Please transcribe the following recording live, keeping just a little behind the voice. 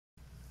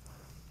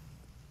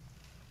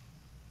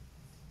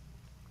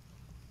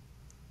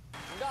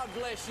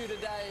bless you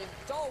today.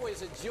 It's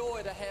always a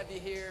joy to have you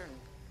here.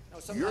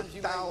 Your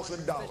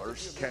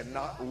 $1,000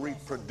 cannot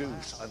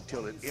reproduce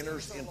until it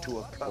enters into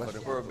a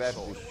covenant Westboro with the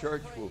soul. Baptist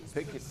Church will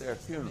picket their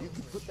funeral. You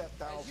can put that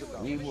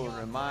 $1,000. We will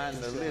remind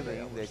the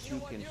living that you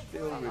can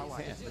still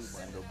repent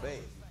and obey.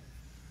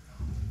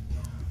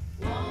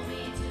 Woe be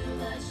to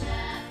the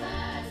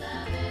shepherds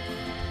of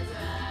Israel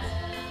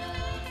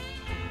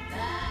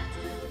that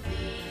do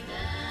feed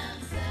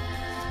themselves.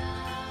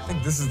 I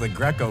think this is the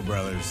Greco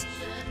brothers.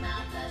 Should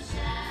not the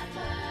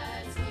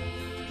shepherds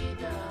feed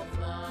the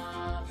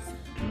flocks?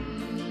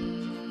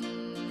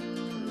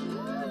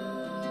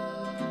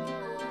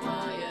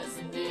 Oh, yes,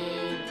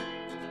 indeed.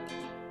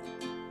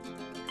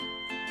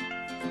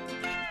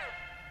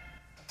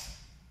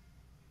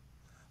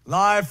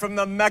 Live from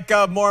the Mecca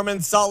of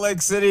Mormon, Salt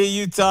Lake City,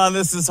 Utah.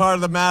 This is Heart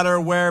of the Matter,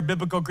 where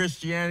biblical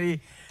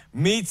Christianity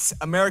meets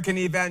American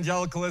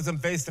evangelicalism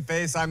face to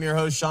face. I'm your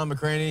host, Sean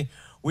McCraney.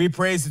 We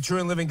praise the true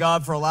and living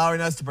God for allowing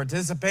us to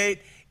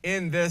participate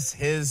in this,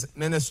 his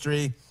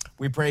ministry.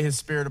 We pray his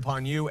spirit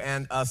upon you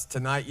and us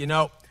tonight. You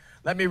know,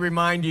 let me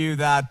remind you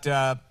that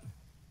the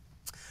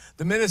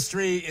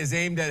ministry is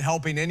aimed at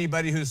helping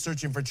anybody who's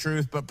searching for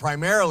truth, but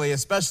primarily,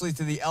 especially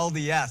to the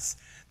LDS.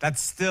 That's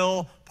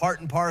still part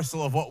and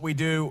parcel of what we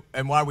do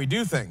and why we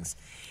do things.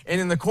 And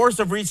in the course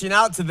of reaching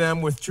out to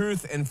them with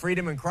truth and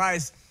freedom in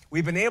Christ,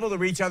 we've been able to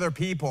reach other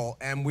people,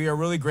 and we are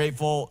really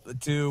grateful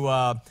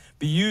to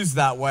be used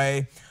that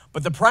way.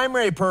 But the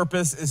primary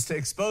purpose is to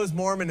expose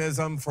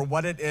Mormonism for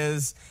what it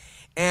is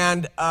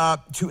and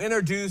to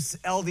introduce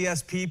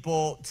LDS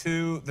people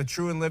to the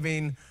true and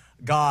living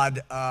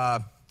God,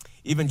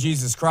 even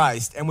Jesus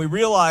Christ. And we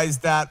realize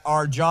that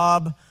our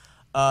job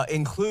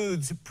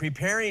includes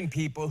preparing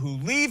people who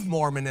leave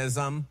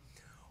Mormonism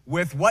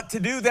with what to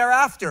do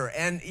thereafter.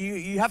 And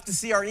you have to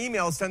see our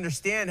emails to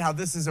understand how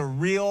this is a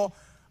real,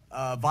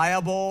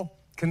 viable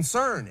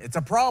concern. It's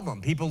a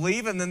problem. People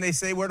leave and then they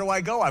say, where do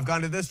I go? I've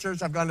gone to this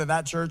church, I've gone to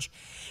that church.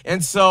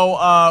 And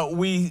so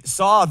we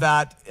saw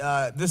that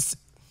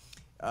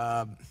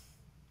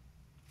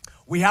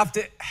we have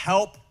to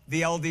help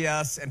the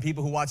LDS and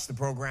people who watch the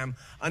program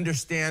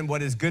understand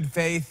what is good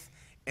faith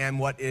and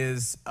what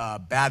is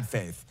bad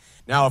faith.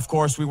 Now, of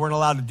course, we weren't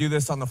allowed to do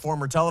this on the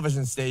former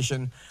television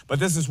station, but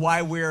this is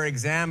why we're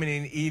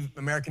examining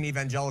American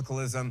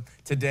evangelicalism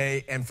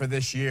today and for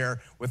this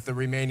year with the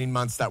remaining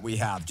months that we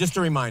have. Just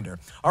a reminder.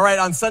 All right,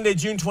 on Sunday,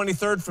 June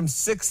 23rd from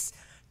 6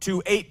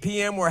 to 8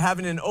 p.m., we're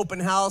having an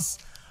open house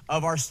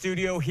of our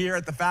studio here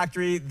at the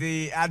factory.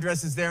 The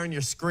address is there on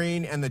your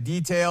screen and the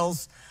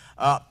details.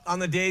 On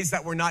the days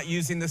that we're not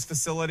using this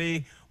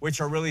facility, which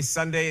are really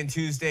Sunday and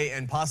Tuesday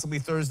and possibly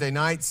Thursday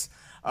nights,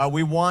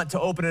 we want to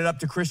open it up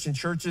to Christian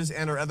churches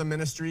and our other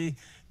ministry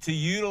to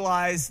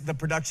utilize the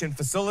production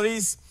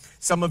facilities.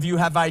 Some of you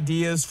have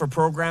ideas for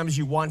programs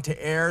you want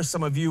to air.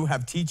 Some of you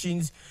have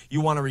teachings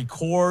you want to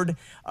record.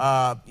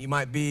 You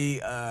might be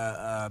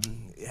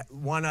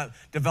want to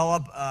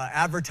develop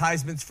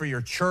advertisements for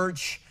your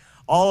church.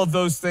 All of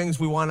those things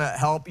we want to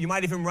help. You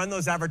might even run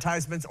those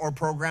advertisements or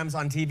programs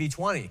on TV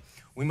 20.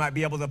 We might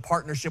be able to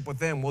partnership with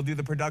them. We'll do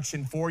the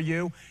production for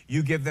you.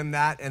 You give them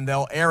that, and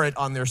they'll air it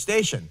on their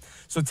station.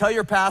 So tell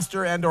your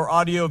pastor and or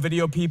audio,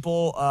 video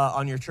people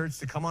on your church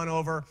to come on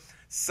over.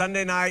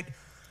 Sunday night,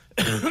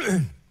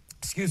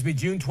 excuse me,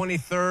 June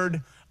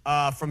 23rd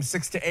from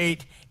 6 to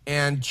 8,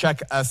 and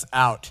check us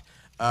out.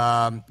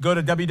 Go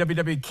to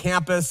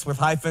www.campus with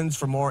hyphens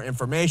for more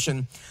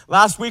information.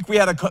 Last week, we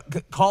had a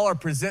caller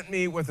present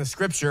me with a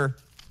scripture.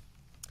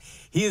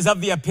 He is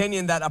of the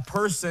opinion that a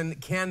person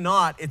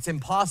cannot, it's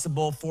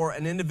impossible for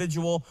an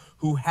individual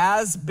who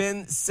has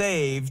been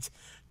saved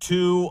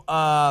to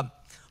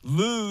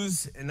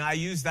lose, and I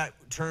use that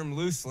term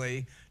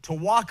loosely, to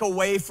walk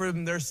away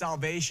from their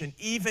salvation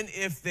even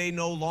if they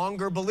no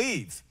longer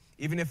believe.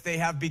 Even if they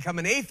have become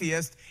an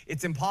atheist,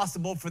 it's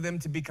impossible for them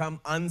to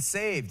become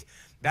unsaved.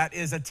 That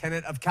is a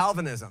tenet of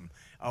Calvinism.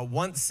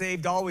 Once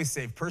saved, always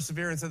saved,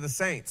 perseverance of the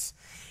saints.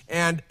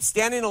 And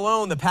standing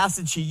alone, the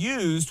passage he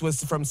used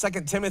was from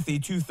 2 Timothy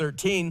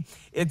 2:13.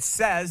 It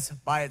says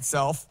by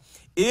itself,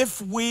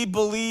 if we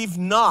believe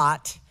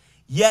not,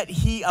 yet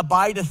he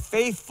abideth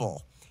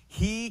faithful.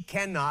 He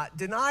cannot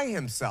deny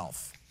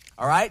himself.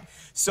 All right?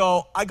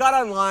 So I got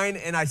online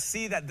and I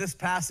see that this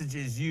passage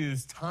is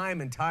used time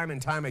and time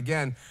and time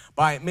again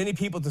by many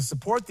people to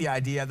support the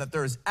idea that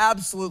there is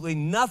absolutely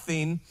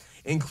nothing,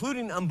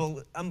 including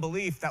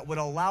unbelief, that would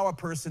allow a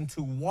person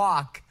to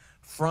walk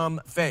from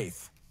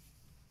faith.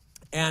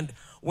 And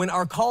when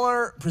our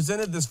caller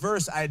presented this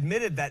verse, I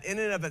admitted that in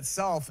and of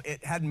itself,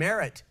 it had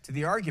merit to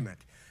the argument.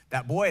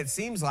 That, boy, it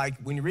seems like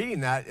when you're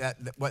reading that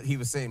what he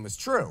was saying was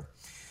true.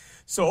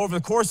 So over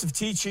the course of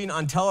teaching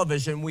on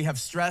television, we have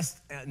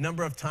stressed a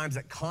number of times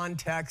that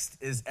context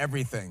is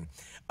everything.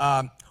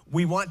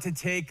 We want to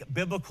take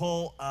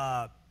biblical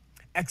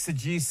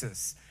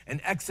exegesis, an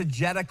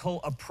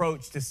exegetical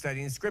approach to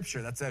studying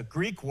Scripture. That's a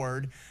Greek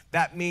word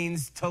that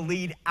means to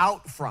lead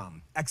out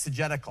from,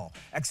 exegetical,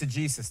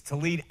 exegesis, to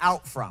lead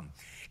out from.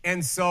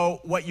 And so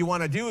what you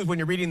want to do is when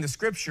you're reading the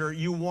Scripture,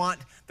 you want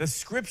the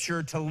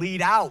Scripture to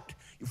lead out.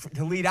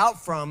 to lead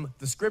out from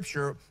the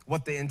scripture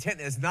what the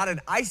intent is, not an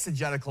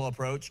eisegetical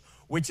approach,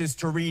 which is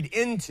to read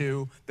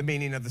into the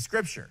meaning of the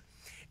scripture.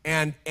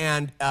 And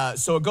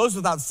so it goes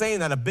without saying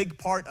that a big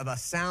part of a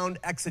sound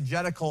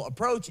exegetical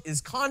approach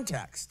is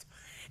context.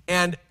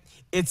 And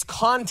it's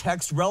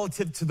context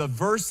relative to the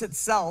verse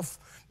itself,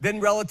 then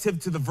relative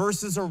to the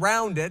verses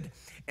around it,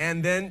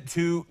 and then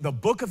to the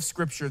book of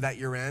scripture that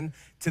you're in,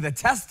 to the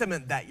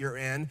testament that you're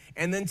in,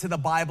 and then to the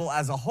Bible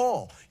as a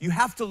whole. You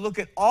have to look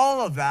at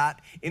all of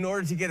that in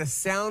order to get a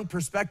sound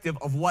perspective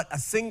of what a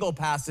single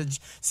passage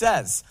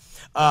says.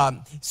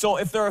 So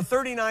if there are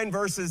 39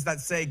 verses that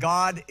say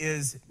God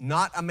is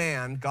not a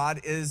man, God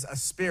is a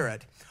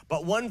spirit,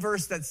 but one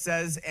verse that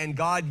says, and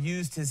God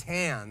used his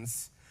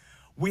hands,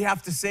 we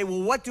have to say,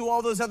 well, what do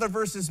all those other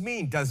verses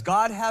mean? Does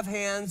God have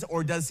hands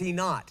or does he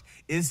not?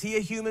 Is he a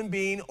human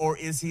being or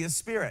is he a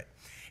spirit?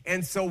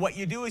 And so what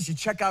you do is you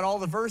check out all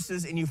the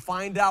verses and you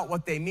find out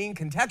what they mean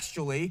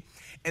contextually,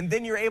 and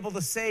then you're able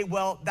to say,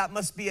 well, that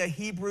must be a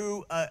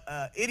Hebrew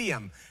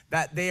idiom,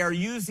 that they are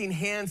using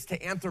hands to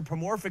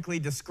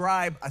anthropomorphically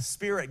describe a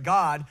spirit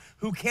God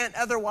who can't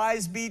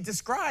otherwise be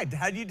described.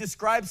 How do you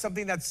describe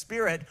something that's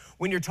spirit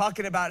when you're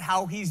talking about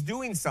how he's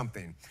doing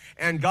something?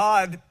 And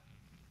God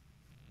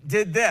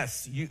did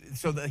this.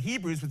 So the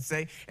Hebrews would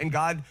say, and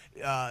God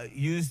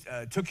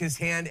took his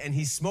hand and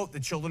he smote the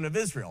children of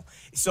Israel.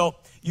 So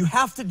you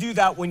have to do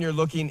that when you're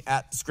looking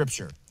at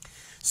scripture.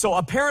 So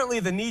apparently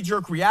the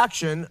knee-jerk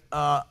reaction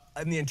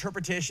in the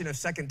interpretation of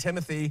 2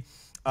 Timothy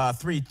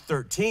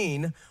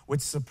 3:13,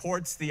 which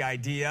supports the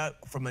idea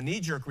from a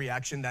knee-jerk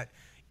reaction that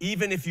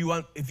even if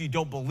you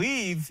don't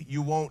believe,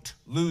 you won't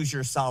lose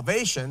your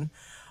salvation,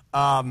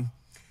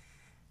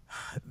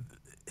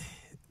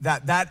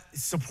 that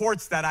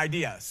supports that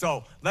idea.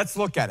 So let's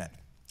look at it.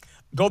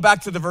 Go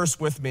back to the verse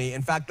with me.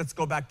 In fact, let's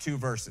go back 2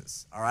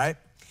 verses, all right?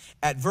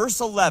 At verse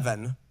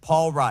 11,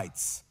 Paul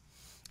writes,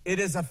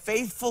 "It is a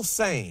faithful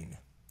saying,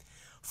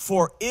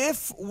 for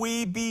if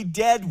we be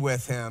dead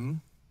with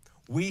him,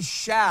 we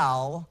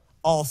shall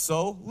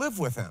also live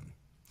with him."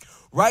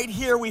 Right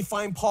here, we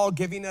find Paul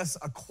giving us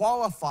a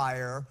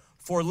qualifier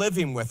for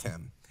living with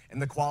him.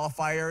 And the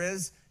qualifier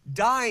is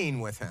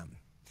dying with him.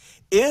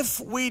 If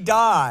we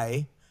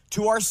die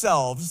to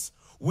ourselves,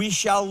 we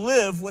shall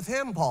live with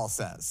him, Paul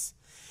says.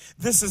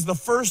 This is the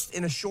first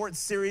in a short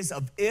series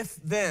of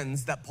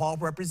if-thens that Paul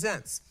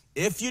represents.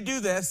 If you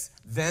do this,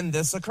 then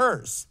this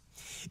occurs.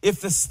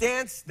 If the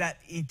stance that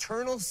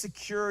eternal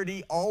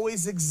security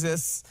always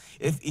exists,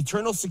 if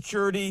eternal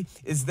security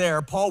is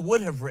there, Paul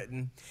would have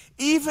written,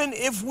 even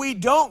if we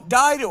don't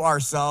die to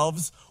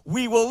ourselves,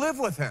 we will live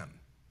with him.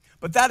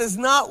 But that is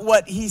not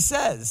what he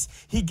says.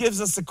 He gives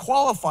us a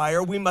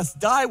qualifier. We must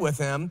die with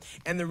him.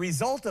 And the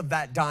result of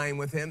that dying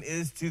with him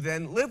is to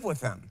then live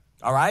with him.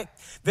 All right?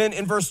 Then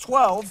in verse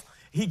 12,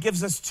 he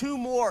gives us 2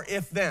 more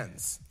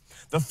if-thens.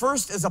 The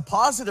first is a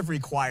positive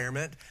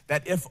requirement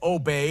that if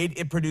obeyed,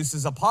 it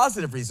produces a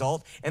positive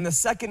result. And the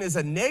second is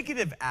a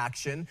negative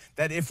action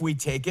that if we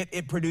take it,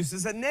 it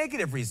produces a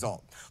negative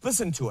result.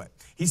 Listen to it.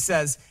 He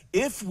says,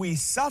 if we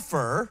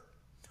suffer,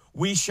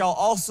 we shall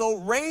also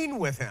reign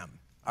with him.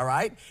 All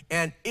right?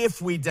 And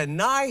if we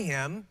deny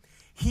him,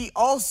 he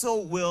also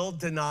will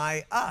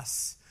deny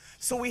us.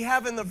 So we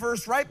have in the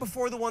verse right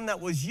before the one that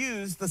was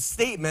used, the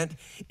statement,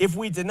 if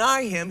we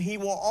deny him, he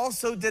will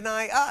also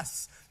deny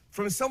us.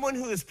 From someone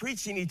who is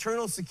preaching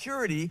eternal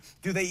security,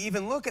 do they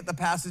even look at the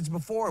passage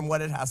before and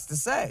what it has to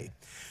say?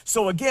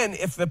 So again,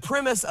 if the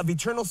premise of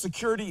eternal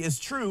security is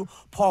true,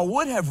 Paul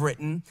would have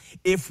written,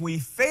 if we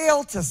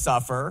fail to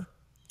suffer,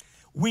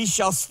 we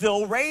shall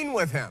still reign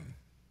with him.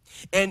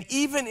 And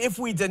even if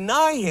we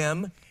deny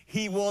him,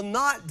 he will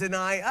not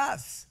deny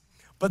us.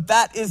 But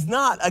that is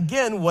not,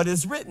 again, what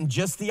is written.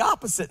 Just the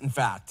opposite, in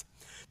fact.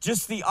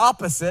 Just the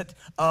opposite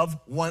of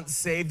once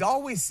saved,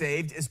 always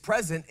saved is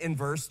present in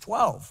verse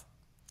 12.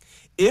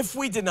 If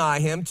we deny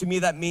him, to me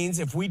that means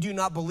if we do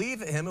not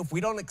believe in him, if we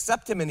don't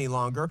accept him any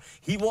longer,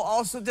 he will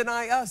also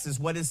deny us, is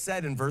what is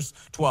said in verse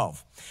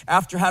 12.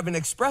 After having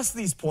expressed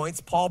these points,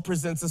 Paul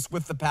presents us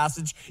with the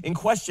passage in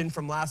question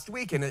from last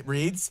week, and it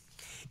reads,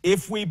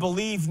 if we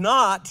believe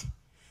not,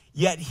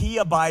 yet he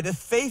abideth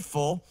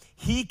faithful,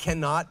 he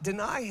cannot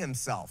deny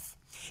himself.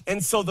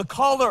 And so the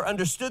caller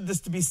understood this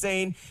to be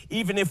saying,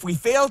 even if we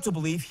fail to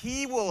believe,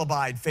 he will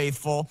abide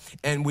faithful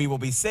and we will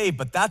be saved.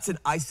 But that's an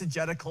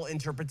eisegetical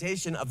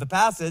interpretation of the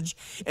passage,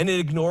 and it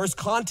ignores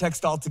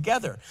context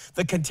altogether.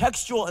 The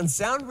contextual and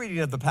sound reading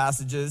of the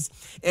passages,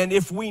 and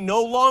if we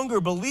no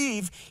longer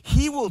believe,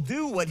 he will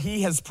do what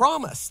he has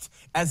promised,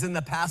 as in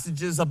the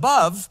passages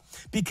above,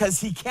 because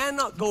he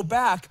cannot go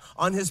back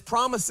on his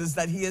promises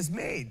that he has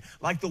made,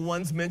 like the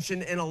ones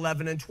mentioned in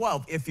 11 and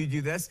 12. If you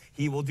do this,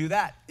 he will do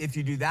that. If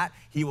you do that,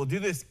 he will do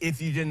this.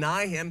 If you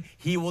deny him,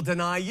 he will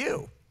deny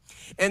you.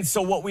 And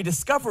so what we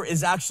discover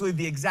is actually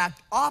the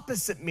exact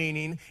opposite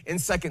meaning in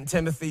 2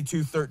 Timothy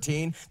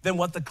 2:13 than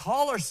what the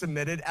caller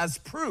submitted as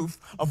proof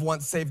of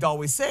once saved,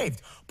 always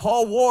saved.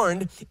 Paul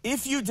warned,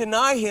 if you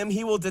deny him,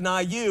 he will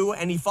deny you.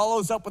 And he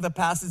follows up with a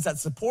passage that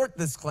support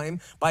this claim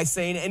by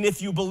saying, and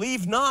if you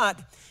believe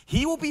not,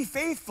 he will be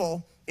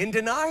faithful in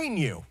denying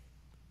you.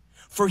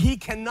 For he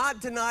cannot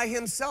deny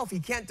himself. He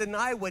can't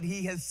deny what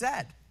he has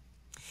said.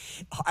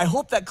 I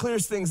hope that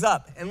clears things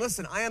up. And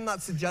listen, I am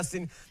not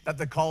suggesting that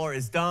the caller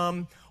is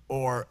dumb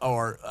or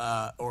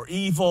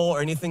evil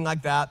or anything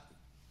like that.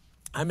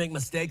 I make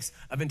mistakes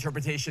of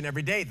interpretation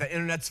every day. The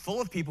internet's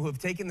full of people who have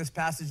taken this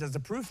passage as a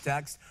proof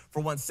text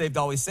for once saved,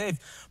 always saved.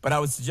 But I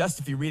would suggest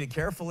if you read it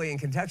carefully and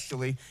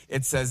contextually,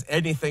 it says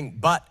anything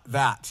but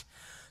that.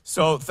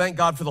 So thank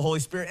God for the Holy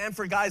Spirit and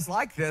for guys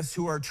like this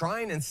who are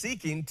trying and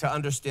seeking to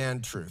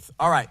understand truth.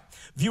 All right,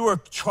 viewer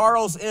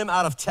Charles M.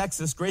 out of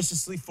Texas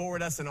graciously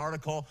forwarded us an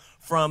article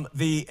from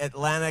the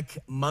Atlantic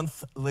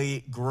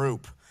Monthly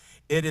Group.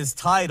 It is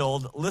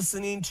titled,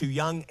 Listening to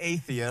Young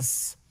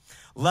Atheists,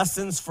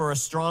 Lessons for a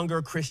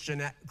Stronger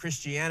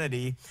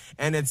Christianity,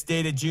 and it's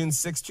dated June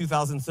 6,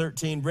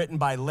 2013, written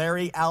by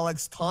Larry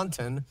Alex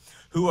Taunton,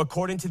 who,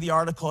 according to the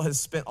article, has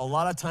spent a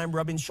lot of time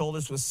rubbing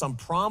shoulders with some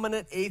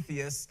prominent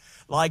atheists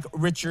like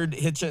Christopher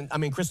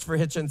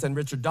Hitchens and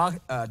Richard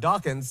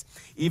Dawkins,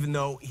 even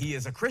though he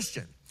is a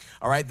Christian.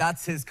 All right,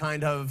 that's his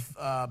kind of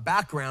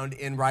background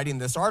in writing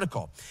this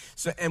article.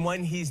 So, and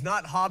when he's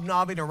not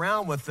hobnobbing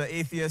around with the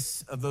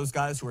atheists of those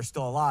guys who are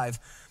still alive,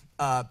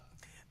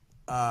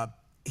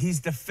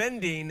 he's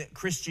defending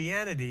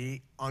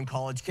Christianity on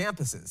college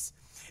campuses.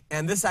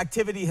 And this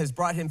activity has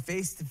brought him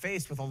face to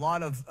face with a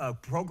lot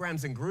of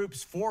programs and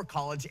groups for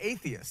college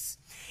atheists.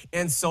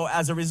 And so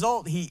as a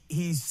result,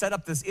 he set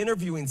up this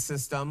interviewing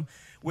system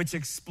which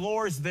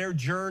explores their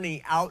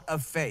journey out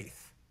of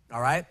faith,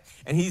 all right?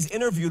 And he's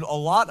interviewed a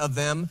lot of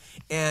them,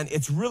 and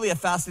it's really a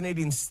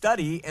fascinating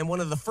study. And one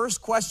of the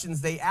first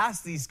questions they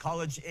ask these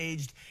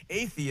college-aged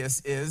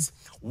atheists is,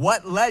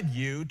 what led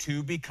you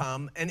to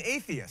become an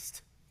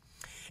atheist?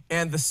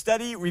 And the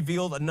study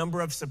revealed a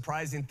number of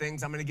surprising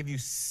things. I'm going to give you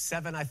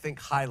 7, I think,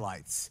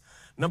 highlights.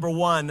 Number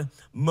 1,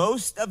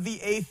 most of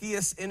the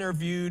atheists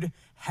interviewed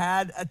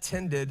had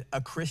attended a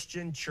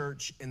Christian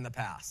church in the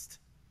past,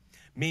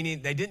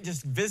 meaning they didn't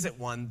just visit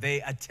one, they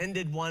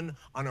attended one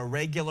on a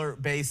regular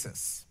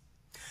basis.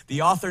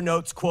 The author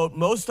notes, quote,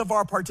 most of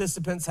our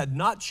participants had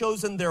not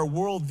chosen their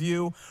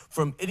worldview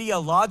from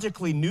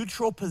ideologically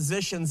neutral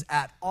positions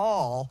at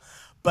all,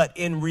 but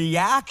in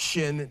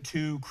reaction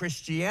to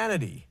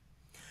Christianity.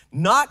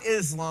 Not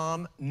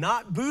Islam,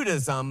 not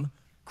Buddhism,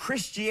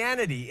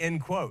 Christianity, end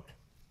quote.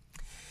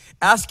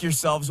 Ask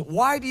yourselves,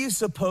 why do you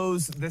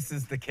suppose this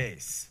is the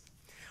case?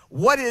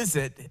 What is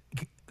it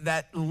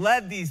that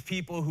led these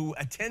people who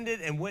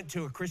attended and went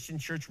to a Christian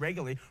church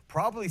regularly,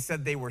 probably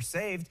said they were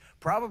saved,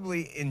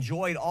 probably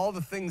enjoyed all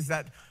the things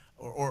that,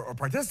 or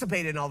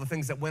participated in all the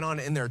things that went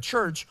on in their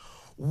church?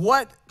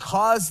 What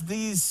caused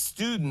these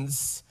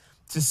students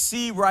to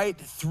see right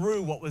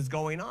through what was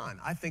going on?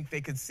 I think they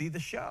could see the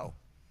show.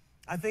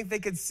 I think they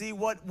could see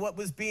what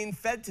was being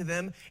fed to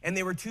them, and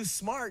they were too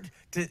smart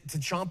to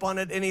chomp on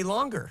it any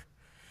longer.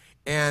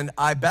 And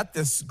I bet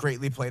this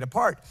greatly played a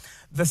part.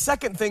 The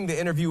second thing the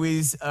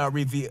interviewees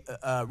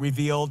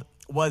revealed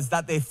was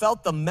that they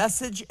felt the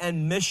message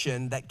and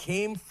mission that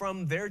came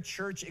from their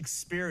church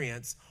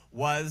experience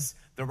was,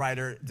 the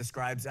writer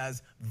describes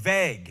as,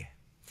 vague.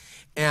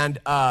 And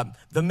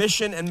the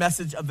mission and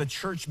message of the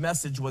church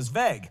message was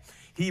vague.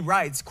 He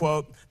writes,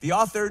 quote, the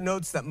author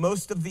notes that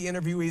most of the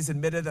interviewees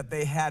admitted that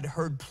they had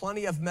heard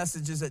plenty of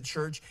messages at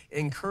church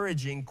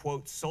encouraging,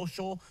 quote,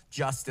 social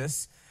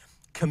justice,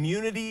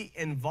 community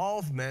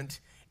involvement,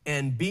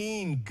 and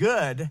being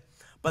good,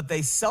 but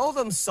they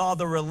seldom saw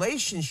the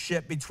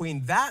relationship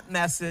between that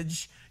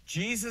message,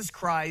 Jesus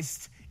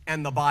Christ,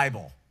 and the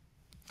Bible.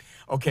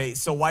 Okay,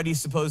 so why do you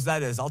suppose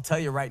that is? I'll tell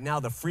you right now,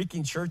 the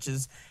freaking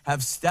churches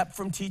have stepped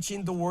from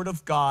teaching the Word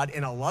of God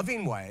in a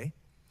loving way.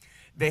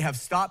 They have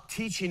stopped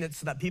teaching it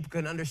so that people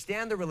can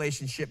understand the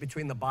relationship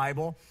between the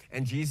Bible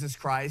and Jesus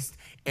Christ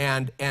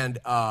and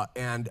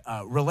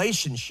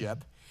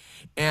relationship.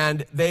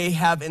 And they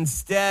have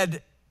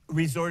instead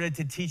resorted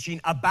to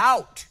teaching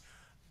about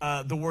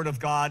the Word of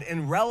God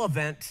in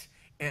relevant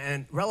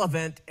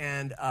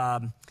and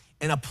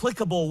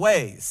applicable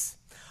ways.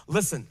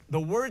 Listen, the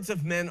words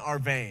of men are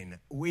vain.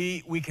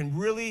 We can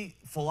really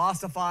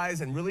philosophize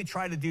and really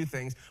try to do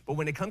things, but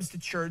when it comes to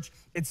church,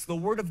 it's the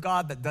Word of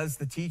God that does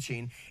the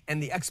teaching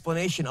and the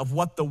explanation of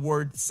what the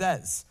Word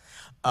says.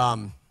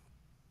 The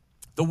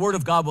Word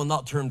of God will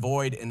not turn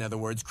void, in other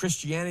words.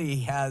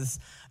 Christianity has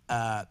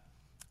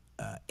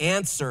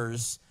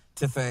answers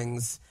to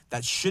things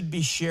that should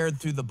be shared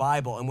through the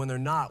Bible, and when they're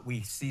not,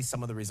 we see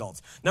some of the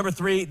results. Number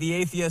 3, the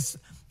atheists,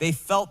 they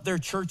felt their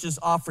churches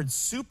offered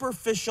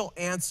superficial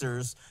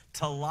answers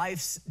to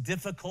life's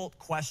difficult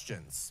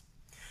questions.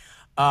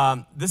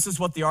 This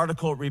is what the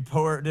article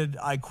reported,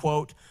 I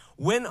quote,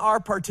 When our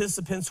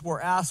participants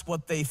were asked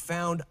what they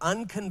found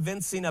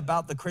unconvincing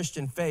about the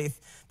Christian faith,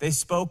 they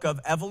spoke of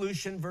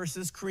evolution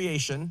versus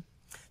creation,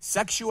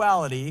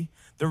 sexuality,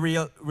 the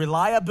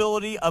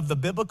reliability of the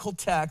biblical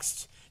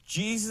text,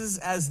 Jesus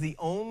as the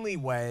only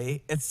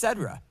way,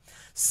 etc.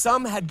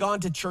 Some had gone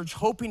to church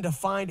hoping to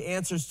find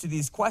answers to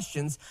these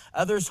questions.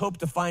 Others hoped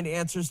to find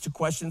answers to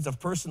questions of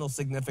personal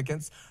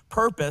significance,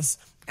 purpose,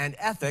 and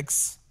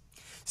ethics.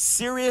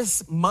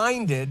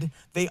 Serious-minded,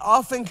 they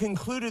often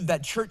concluded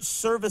that church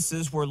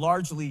services were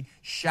largely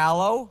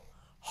shallow,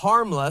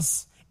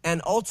 harmless,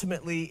 and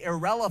ultimately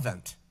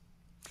irrelevant.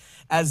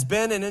 As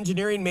Ben, an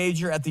engineering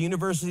major at the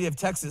University of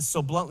Texas,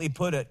 so bluntly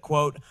put it,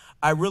 quote,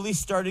 "I really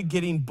started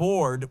getting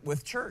bored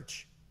with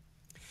church."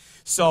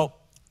 So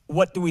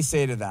what do we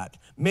say to that?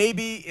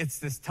 Maybe it's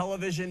this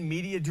television,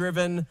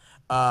 media-driven,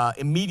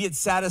 immediate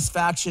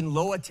satisfaction,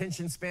 low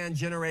attention span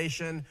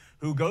generation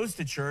who goes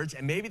to church,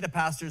 and maybe the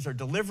pastors are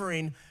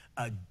delivering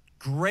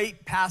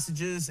great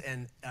passages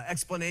and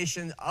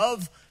explanation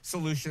of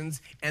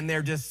solutions, and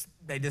they just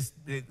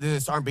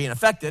aren't being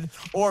affected.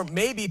 Or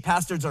maybe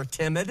pastors are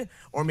timid,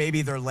 or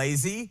maybe they're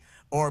lazy,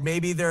 or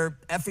maybe they're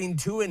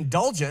effing too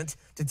indulgent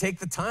to take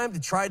the time to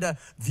try to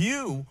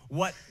view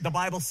what the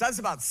Bible says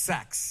about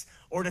sex,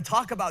 or to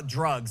talk about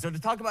drugs, or to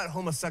talk about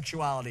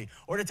homosexuality,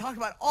 or to talk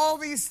about all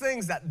these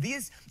things that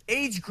this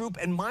age group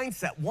and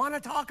mindset want to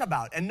talk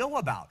about and know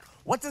about.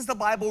 What does the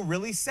Bible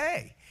really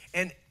say?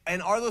 And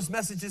are those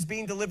messages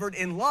being delivered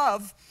in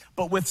love,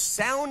 but with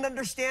sound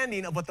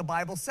understanding of what the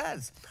Bible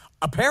says?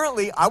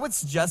 Apparently, I would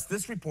suggest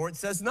this report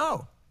says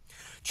no.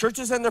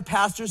 Churches and their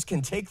pastors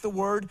can take the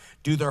word,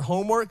 do their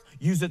homework,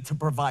 use it to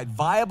provide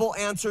viable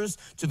answers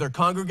to their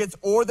congregants,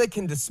 or they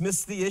can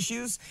dismiss the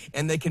issues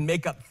and they can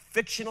make up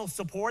fictional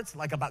supports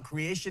like about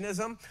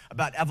creationism,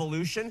 about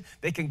evolution.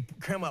 They can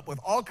come up with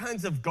all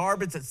kinds of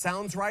garbage that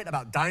sounds right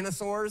about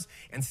dinosaurs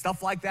and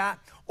stuff like that.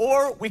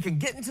 Or we can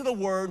get into the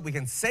word, we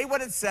can say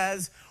what it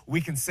says, we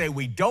can say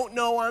we don't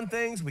know on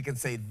things, we can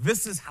say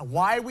this is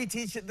why we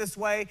teach it this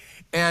way,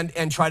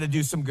 and try to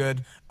do some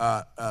good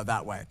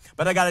that way.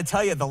 But I gotta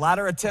tell you, the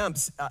latter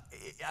attempts,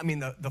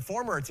 the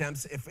former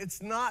attempts, if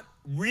it's not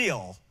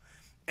real,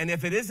 and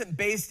if it isn't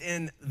based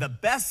in the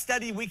best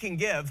study we can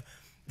give,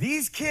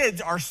 these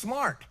kids are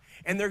smart,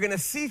 and they're gonna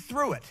see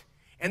through it,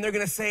 and they're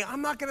gonna say,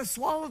 I'm not gonna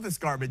swallow this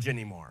garbage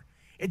anymore.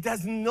 It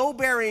has no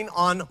bearing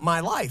on my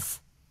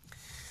life.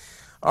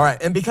 All right,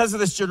 and because of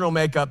this general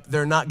makeup,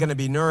 they're not gonna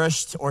be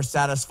nourished or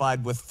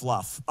satisfied with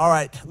fluff. All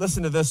right,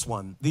 listen to this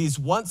one. These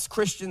once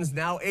Christians,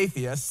 now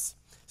atheists,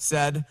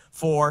 said,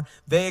 for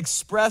they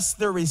expressed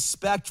their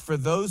respect for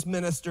those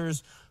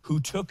ministers who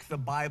took the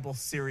Bible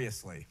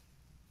seriously.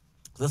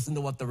 Listen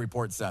to what the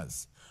report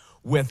says.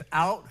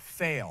 Without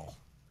fail,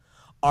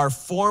 our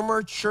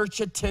former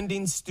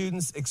church-attending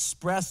students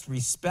expressed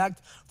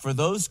respect for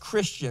those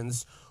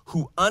Christians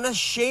who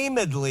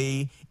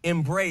unashamedly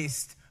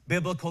embraced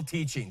biblical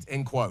teachings,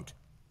 end quote.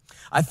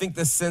 I think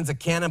this sends a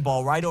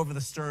cannonball right over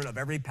the stern of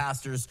every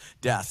pastor's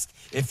desk.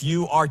 If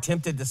you are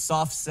tempted to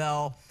soft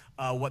sell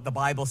what the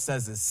Bible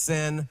says is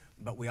sin,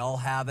 but we all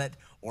have it,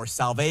 or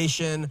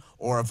salvation,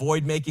 or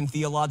avoid making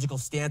theological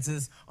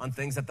stances on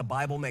things that the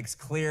Bible makes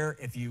clear,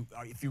 if you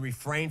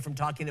refrain from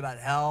talking about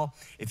hell,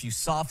 if you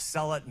soft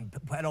sell it and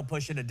pedal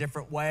push it a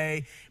different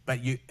way, but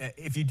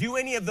if you do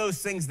any of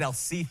those things, they'll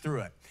see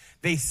through it.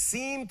 They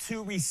seem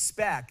to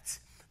respect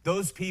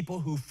those people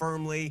who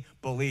firmly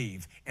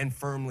believe and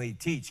firmly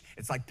teach.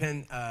 It's like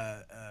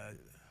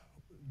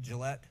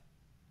Gillette.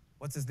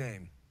 What's his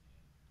name?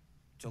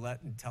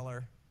 Gillette and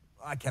Teller.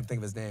 I can't think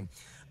of his name.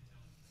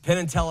 Penn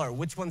and Teller.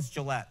 Which one's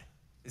Gillette?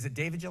 Is it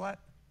David Gillette?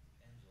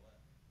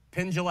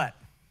 Penn Gillette.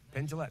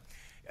 Penn Gillette.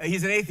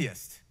 He's an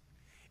atheist.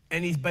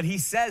 But he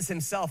says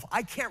himself,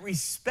 I can't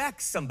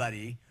respect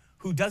somebody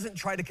who doesn't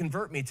try to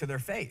convert me to their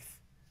faith.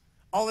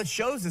 All it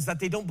shows is that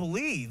they don't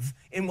believe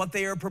in what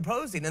they are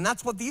proposing. And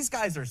that's what these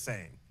guys are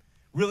saying.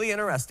 Really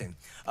interesting.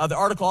 The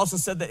article also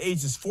said that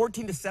ages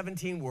 14 to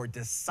 17 were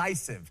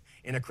decisive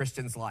in a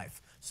Christian's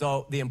life.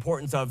 So the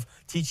importance of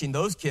teaching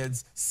those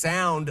kids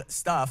sound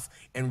stuff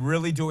and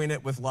really doing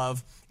it with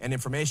love and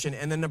information.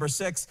 And then number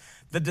 6,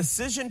 the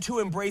decision to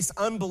embrace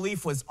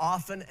unbelief was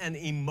often an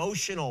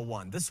emotional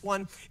one. This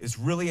one is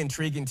really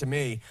intriguing to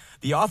me.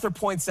 The author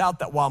points out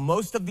that while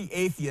most of the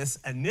atheists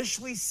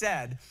initially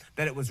said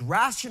that it was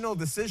rational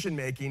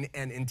decision-making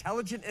and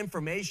intelligent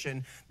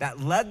information that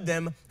led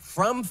them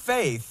from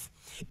faith,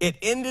 it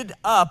ended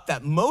up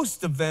that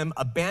most of them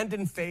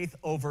abandoned faith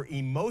over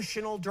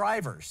emotional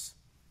drivers.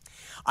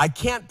 I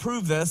can't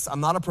prove this, I'm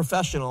not a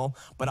professional,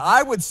 but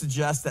I would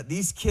suggest that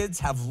these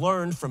kids have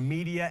learned from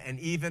media and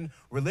even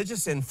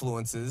religious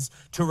influences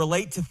to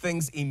relate to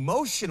things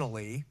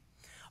emotionally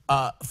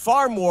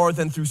far more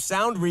than through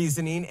sound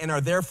reasoning, and are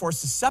therefore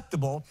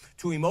susceptible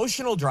to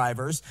emotional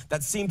drivers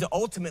that seem to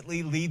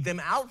ultimately lead them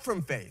out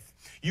from faith.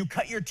 You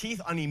cut your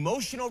teeth on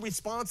emotional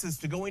responses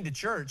to going to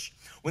church.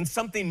 When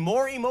something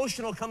more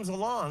emotional comes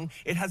along,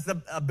 it has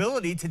the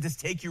ability to just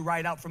take you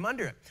right out from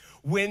under it.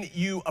 When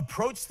you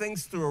approach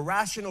things through a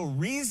rational,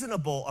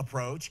 reasonable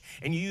approach,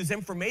 and you use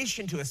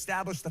information to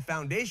establish the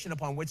foundation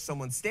upon which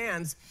someone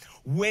stands,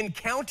 when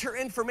counter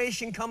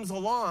information comes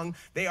along,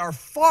 they are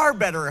far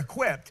better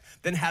equipped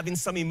than having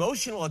some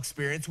emotional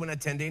experience when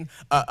attending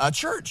a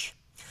church.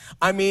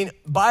 I mean,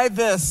 by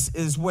this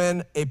is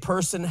when a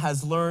person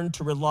has learned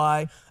to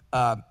rely,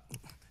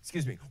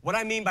 what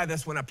I mean by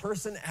this, when a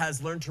person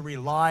has learned to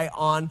rely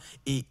on,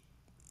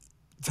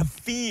 to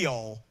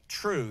feel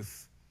truth,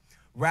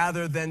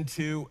 rather than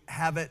to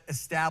have it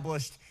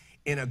established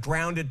in a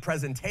grounded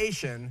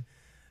presentation,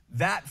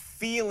 that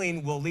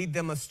feeling will lead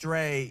them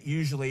astray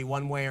usually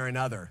one way or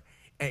another.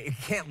 It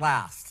can't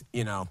last,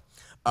 you know.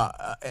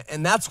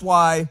 And that's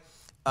why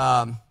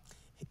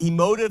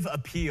emotive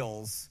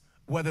appeals,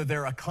 whether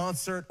they're a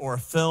concert or a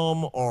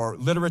film or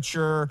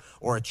literature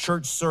or a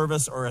church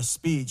service or a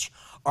speech,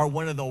 are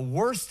one of the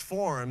worst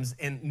forms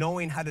in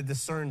knowing how to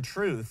discern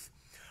truth,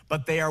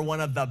 but they are one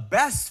of the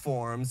best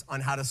forms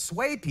on how to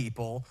sway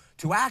people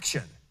to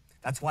action.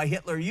 That's why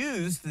Hitler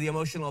used the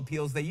emotional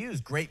appeals they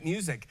used. Great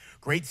music,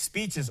 great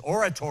speeches,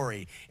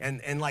 oratory.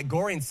 And like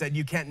Göring said,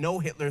 you can't know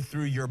Hitler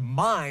through your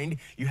mind.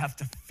 You have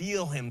to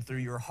feel him through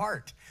your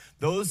heart.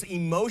 Those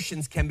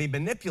emotions can be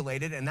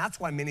manipulated, and that's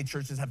why many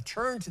churches have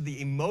turned to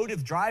the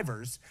emotive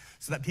drivers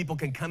so that people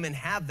can come and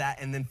have that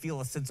and then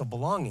feel a sense of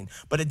belonging.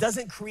 But it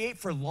doesn't create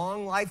for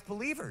long life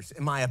believers,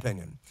 in my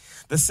opinion.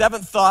 The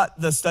seventh thought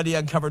the study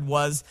uncovered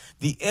was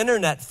the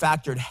internet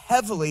factored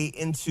heavily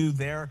into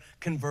their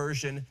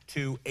conversion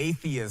to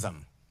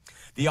atheism.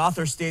 The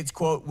author states,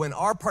 quote, when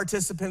our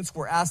participants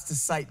were asked to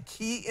cite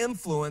key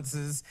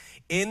influences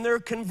in their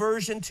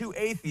conversion to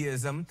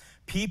atheism,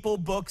 people,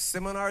 books,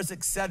 seminars,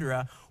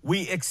 etc.,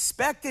 we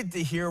expected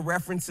to hear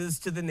references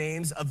to the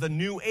names of the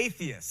new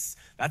atheists.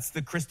 That's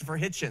the Christopher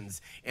Hitchens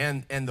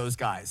and those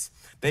guys.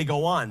 They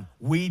go on.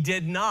 We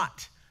did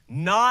not.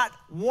 Not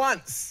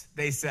once,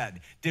 they said,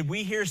 did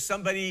we hear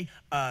somebody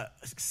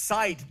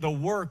cite the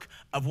work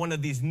of one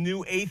of these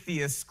new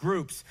atheist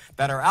groups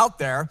that are out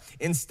there.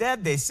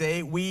 Instead, they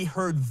say, we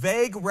heard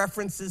vague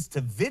references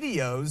to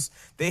videos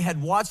they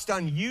had watched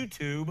on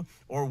YouTube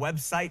or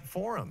website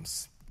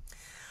forums.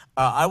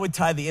 I would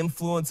tie the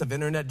influence of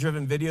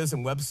internet-driven videos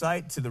and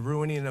website to the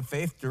ruining of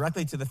faith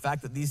directly to the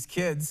fact that these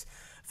kids'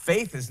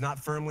 faith is not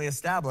firmly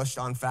established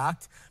on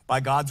fact by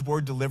God's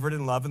word delivered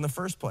in love in the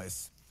first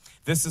place.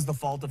 This is the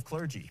fault of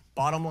clergy,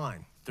 bottom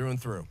line, through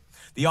and through.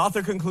 The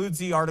author concludes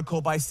the article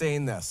by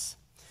saying this: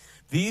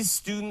 these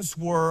students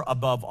were,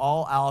 above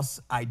all else,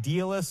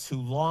 idealists who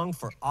longed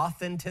for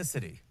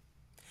authenticity.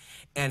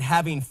 And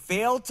having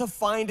failed to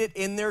find it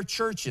in their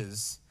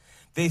churches,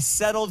 they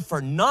settled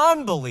for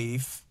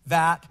non-belief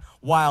that,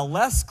 while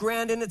less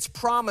grand in its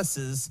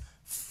promises,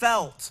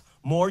 felt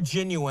more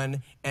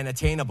genuine and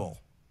attainable.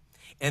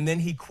 And then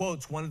he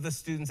quotes one of the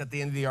students at the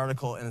end of the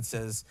article, and it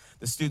says,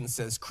 the student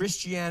says,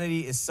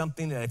 Christianity is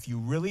something that if you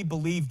really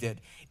believed it,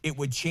 it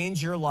would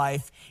change your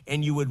life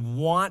and you would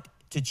want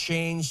to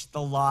change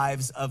the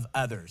lives of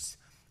others.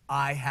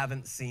 I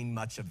haven't seen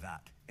much of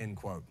that, end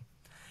quote.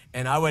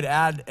 And I would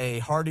add a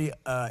hearty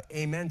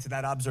amen to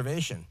that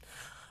observation.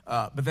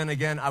 But then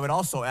again, I would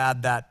also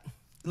add that,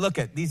 look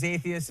at these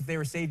atheists, if they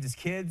were saved as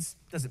kids,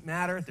 doesn't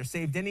matter. They're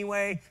saved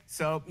anyway.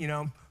 So,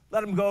 let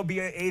them go be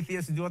an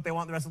atheist and do what they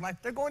want the rest of life.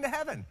 They're going to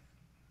heaven.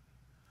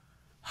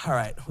 All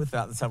right, with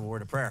that, let's have a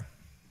word of prayer.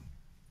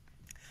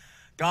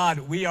 God,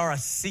 we are a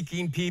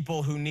seeking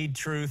people who need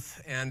truth,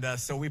 and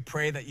so we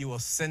pray that you will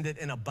send it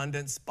in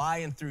abundance by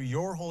and through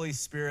your Holy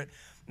Spirit,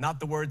 not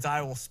the words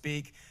I will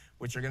speak,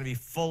 which are going to be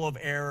full of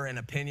error and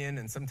opinion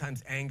and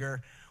sometimes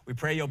anger. We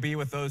pray you'll be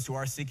with those who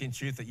are seeking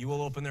truth, that you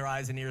will open their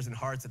eyes and ears and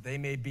hearts, that they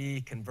may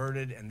be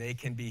converted and they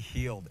can be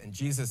healed. In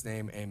Jesus'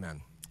 name,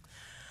 amen.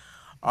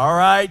 All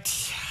right.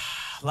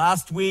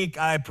 Last week,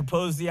 I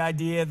proposed the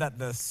idea that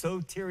the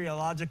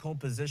soteriological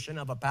position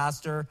of a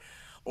pastor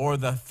or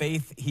the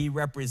faith he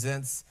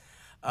represents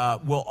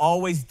will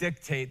always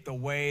dictate the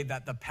way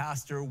that the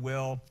pastor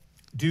will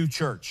do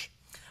church.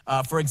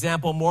 For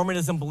example,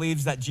 Mormonism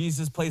believes that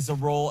Jesus plays a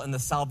role in the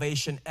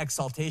salvation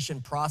exaltation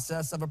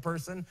process of a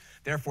person.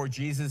 Therefore,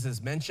 Jesus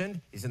is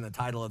mentioned. He's in the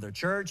title of their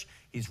church.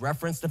 He's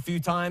referenced a few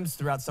times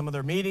throughout some of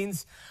their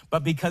meetings.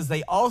 But because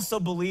they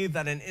also believe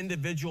that an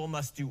individual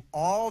must do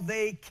all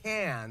they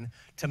can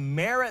to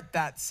merit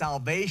that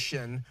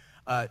salvation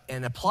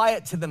and apply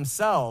it to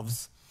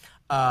themselves,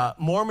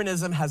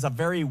 Mormonism has a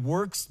very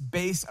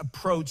works-based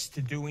approach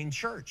to doing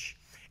church.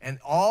 And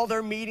all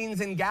their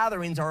meetings and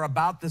gatherings are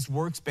about this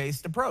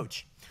works-based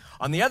approach.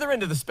 On the other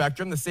end of the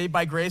spectrum, the Saved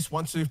by Grace,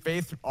 once through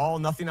faith, all,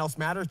 nothing else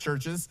matters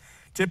churches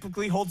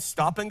typically hold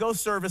stop-and-go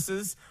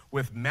services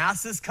with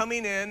masses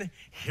coming in,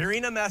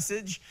 hearing a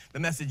message. The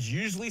message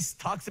usually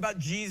talks about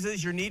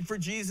Jesus, your need for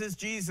Jesus,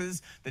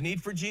 Jesus, the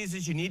need for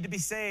Jesus, you need to be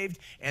saved,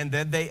 and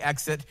then they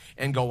exit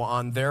and go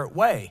on their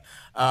way.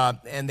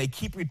 And they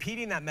keep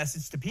repeating that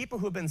message to people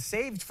who have been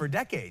saved for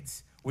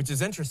decades. which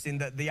is interesting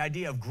that the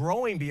idea of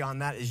growing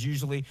beyond that is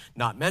usually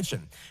not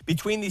mentioned.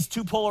 Between these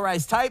two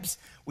polarized types,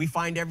 we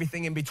find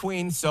everything in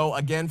between. So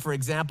again, for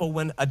example,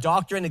 when a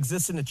doctrine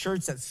exists in a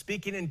church that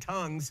speaking in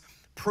tongues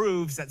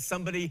proves that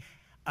somebody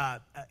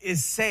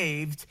is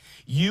saved,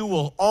 you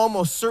will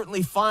almost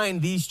certainly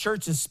find these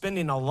churches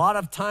spending a lot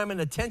of time and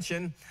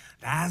attention,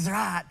 that's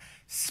right,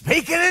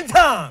 speaking in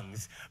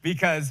tongues,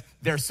 because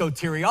their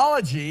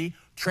soteriology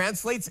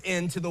translates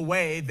into the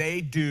way they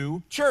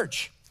do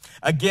church.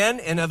 Again,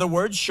 in other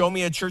words, show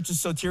me a church's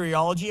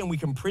soteriology, and we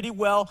can pretty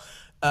well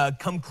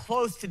come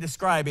close to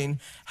describing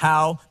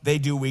how they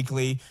do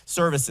weekly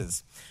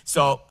services.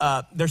 So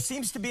there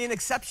seems to be an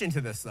exception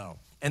to this, though,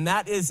 and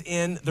that is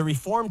in the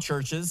Reformed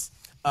churches,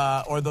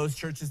 or those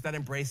churches that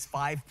embrace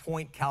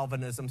 5-point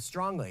Calvinism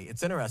strongly.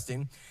 It's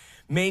interesting.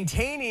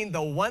 Maintaining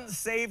the once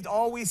saved,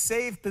 always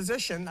saved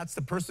position, that's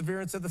the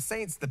perseverance of the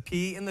saints, the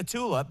P in the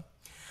tulip,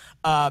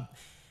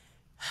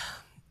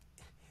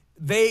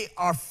 they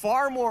are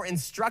far more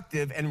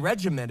instructive and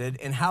regimented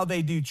in how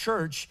they do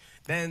church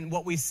than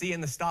what we see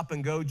in the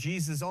stop-and-go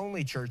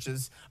Jesus-only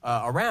churches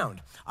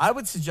around. I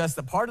would suggest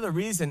that part of the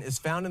reason is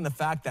found in the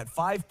fact that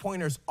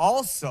 5-pointers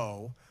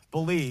also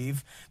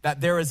believe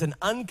that there is an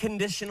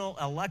unconditional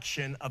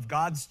election of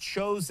God's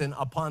chosen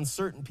upon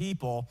certain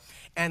people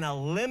and a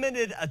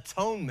limited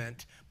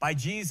atonement by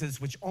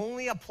Jesus, which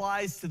only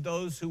applies to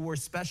those who were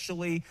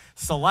specially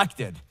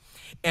selected.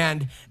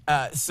 And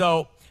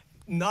so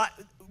not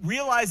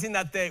realizing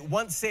that they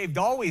once saved,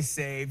 always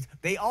saved,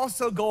 they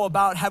also go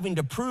about having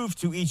to prove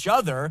to each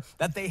other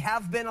that they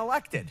have been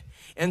elected.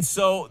 And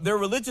so their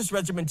religious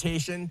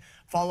regimentation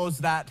follows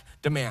that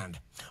demand.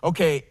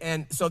 Okay,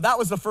 and so that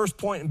was the first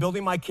point in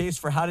building my case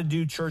for how to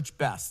do church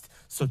best.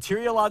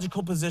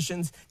 Soteriological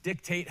positions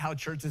dictate how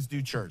churches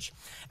do church.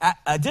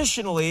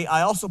 Additionally,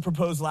 I also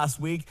proposed last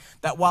week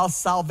that while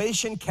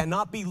salvation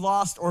cannot be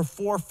lost or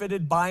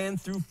forfeited by and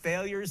through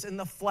failures in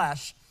the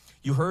flesh,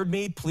 you heard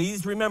me,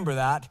 please remember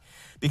that,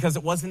 because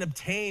it wasn't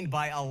obtained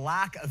by a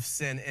lack of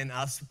sin in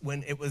us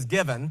when it was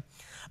given.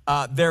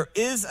 There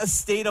is a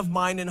state of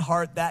mind and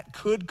heart that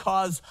could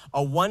cause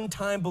a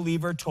one-time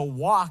believer to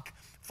walk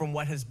from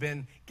what has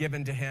been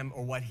given to him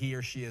or what he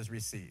or she has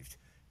received.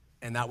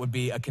 And that would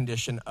be a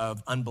condition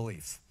of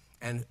unbelief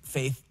and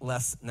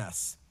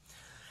faithlessness.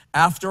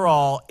 After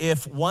all,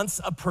 if once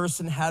a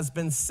person has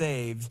been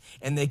saved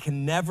and they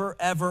can never,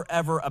 ever,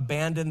 ever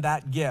abandon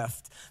that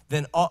gift,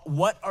 then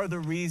what are the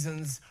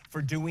reasons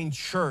for doing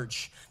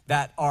church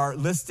that are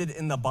listed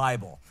in the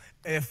Bible?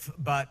 If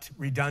but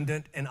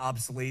redundant and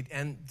obsolete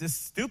and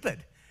just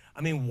stupid.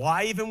 I mean,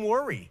 why even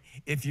worry?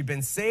 If you've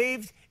been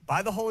saved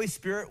by the Holy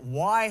Spirit,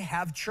 why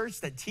have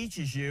church that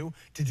teaches you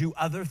to do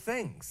other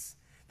things?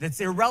 That's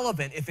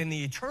irrelevant. If in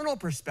the eternal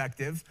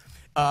perspective,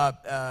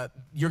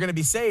 you're going to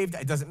be saved,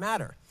 it doesn't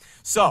matter.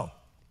 So,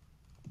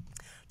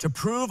 to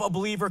prove a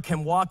believer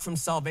can walk from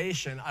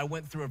salvation, I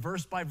went through a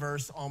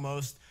verse-by-verse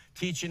almost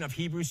teaching of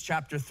Hebrews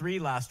chapter 3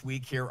 last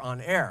week here on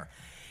air.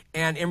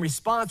 And in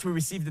response, we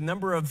received a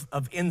number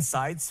of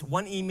insights.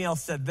 One email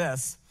said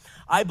this: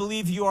 I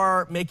believe you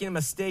are making a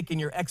mistake in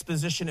your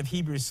exposition of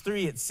Hebrews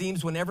 3. It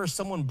seems whenever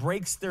someone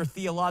breaks their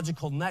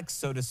theological neck,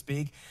 so to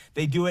speak,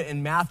 they do it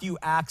in Matthew,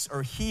 Acts,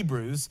 or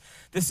Hebrews.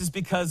 This is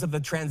because of the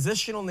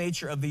transitional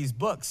nature of these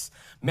books.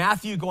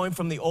 Matthew going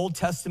from the Old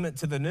Testament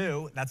to the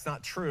New, that's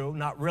not true,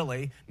 not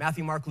really.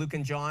 Matthew, Mark, Luke,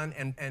 and John,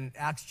 and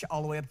Acts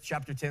all the way up to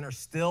chapter 10 are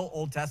still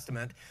Old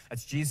Testament.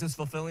 That's Jesus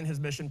fulfilling his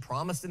mission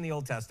promised in the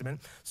Old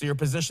Testament. So your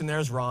position there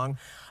is wrong.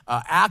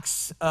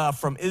 Acts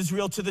from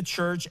Israel to the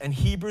church, and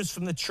Hebrews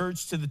from the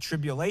church to the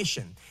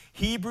tribulation.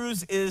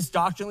 Hebrews is,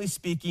 doctrinally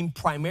speaking,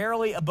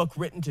 primarily a book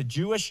written to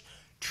Jewish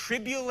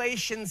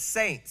tribulation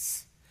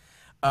saints.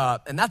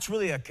 And that's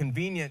really a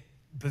convenient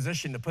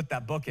position to put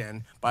that book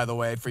in, by the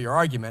way, for your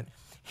argument.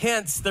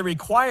 Hence, the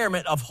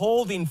requirement of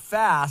holding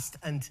fast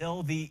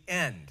until the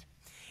end.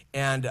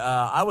 And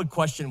I would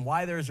question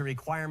why there's a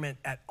requirement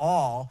at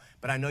all,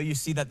 but I know you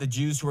see that the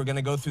Jews who are going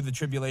to go through the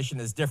tribulation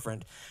is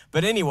different.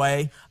 But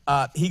anyway,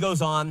 he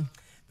goes on,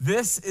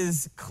 this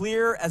is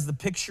clear as the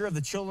picture of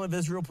the children of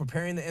Israel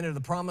preparing to enter the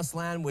promised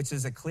land, which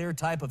is a clear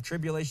type of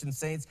tribulation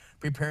saints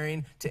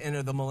preparing to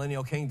enter the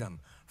millennial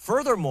kingdom.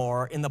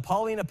 Furthermore, in the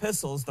Pauline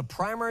epistles, the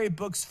primary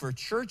books for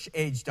church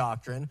age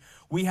doctrine,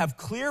 we have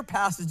clear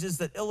passages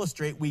that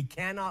illustrate we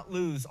cannot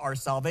lose our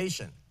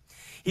salvation.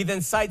 He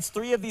then cites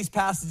 3 of these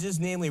passages,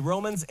 namely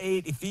Romans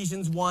 8,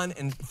 Ephesians 1,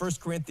 and 1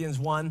 Corinthians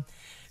 1.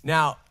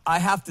 Now, I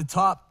have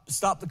to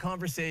stop the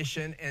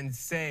conversation and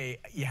say,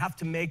 you have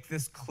to make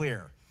this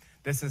clear.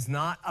 This is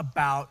not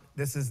about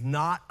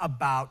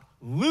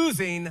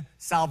losing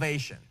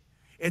salvation.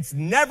 It's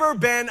never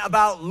been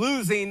about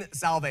losing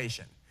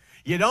salvation.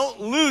 You don't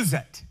lose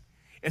it.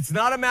 It's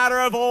not a matter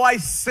of, oh, I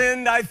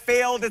sinned, I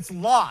failed, it's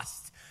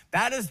lost.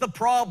 That is the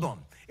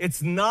problem.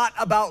 It's not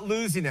about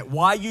losing it.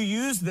 Why you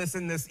use this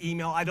in this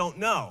email, I don't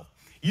know.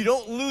 You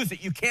don't lose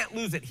it. You can't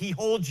lose it. He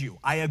holds you.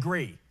 I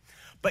agree.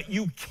 But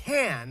you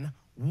can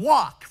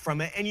walk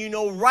from it, and you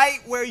know right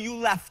where you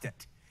left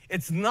it.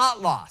 It's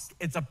not lost.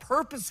 It's a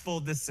purposeful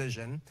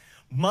decision,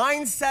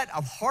 mindset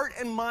of heart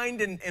and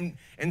mind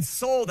and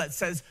soul that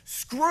says,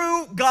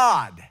 screw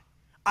God.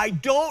 I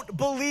don't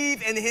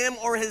believe in him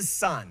or his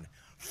son.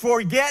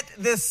 Forget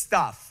this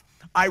stuff.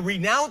 I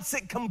renounce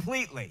it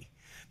completely.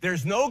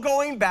 There's no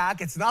going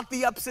back. It's not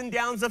the ups and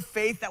downs of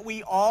faith that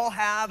we all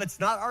have. It's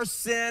not our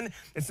sin.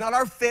 It's not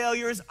our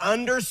failures.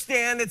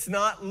 Understand it's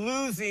not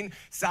losing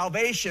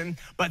salvation,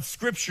 but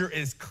Scripture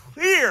is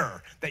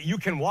clear that you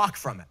can walk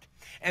from it.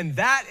 And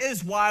that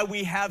is why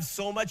we have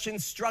so much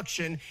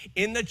instruction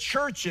in the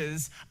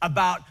churches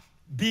about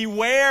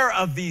beware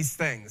of these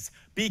things.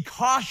 Be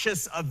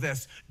cautious of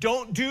this.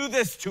 Don't do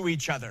this to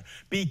each other.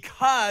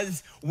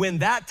 Because when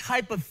that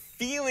type of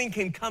feeling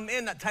can come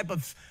in, that type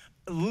of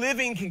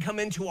living can come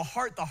into a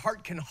heart, the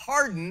heart can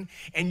harden,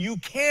 and you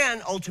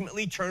can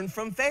ultimately turn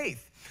from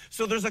faith.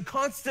 So there's a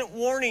constant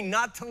warning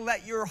not to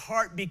let your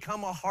heart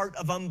become a heart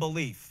of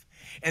unbelief.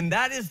 And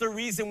that is the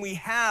reason we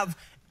have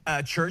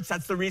church.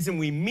 That's the reason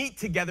we meet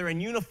together and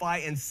unify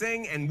and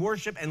sing and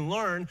worship and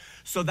learn,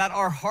 so that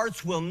our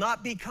hearts will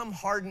not become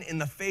hardened in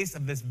the face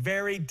of this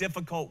very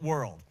difficult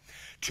world.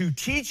 To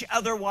teach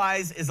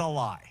otherwise is a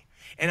lie.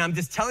 And I'm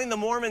just telling the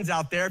Mormons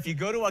out there, if you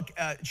go to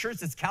a church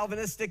that's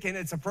Calvinistic in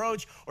its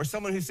approach, or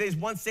someone who says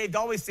once saved,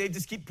 always saved,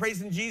 just keep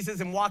praising Jesus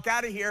and walk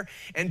out of here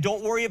and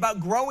don't worry about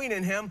growing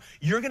in him,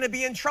 you're going to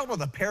be in trouble.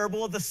 The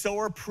parable of the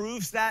sower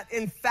proves that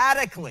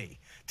emphatically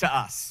to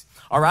us.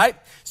 All right?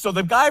 So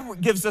the guy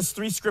gives us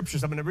 3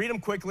 scriptures. I'm going to read them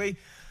quickly,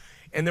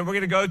 and then we're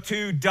going to go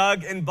to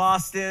Doug in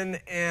Boston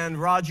and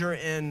Roger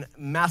in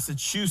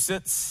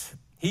Massachusetts.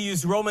 He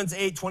used Romans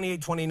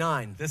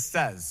 8:28-29. This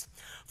says,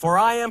 "For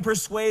I am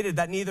persuaded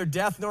that neither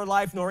death nor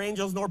life, nor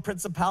angels, nor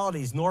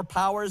principalities, nor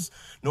powers,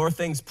 nor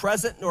things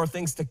present, nor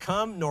things to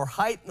come, nor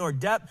height, nor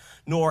depth,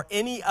 nor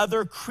any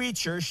other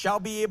creature shall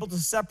be able to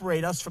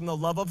separate us from the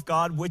love of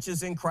God, which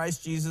is in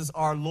Christ Jesus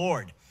our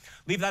Lord."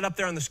 Leave that up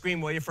there on the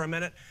screen, will you, for a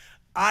minute?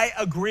 I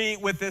agree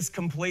with this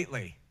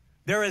completely.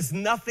 There is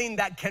nothing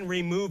that can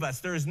remove us.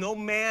 There is no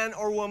man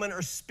or woman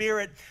or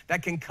spirit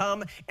that can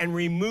come and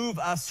remove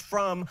us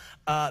from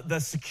the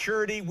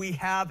security we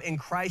have in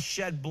Christ's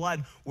shed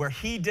blood, where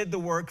he did the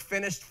work,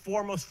 finished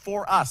foremost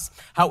for us.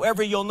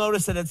 However, you'll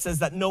notice that it says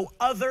that no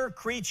other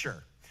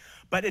creature,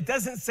 but it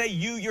doesn't say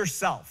you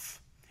yourself.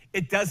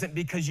 It doesn't,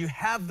 because you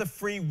have the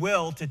free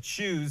will to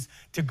choose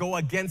to go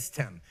against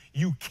him.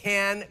 You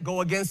can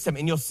go against him,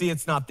 and you'll see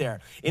it's not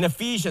there. In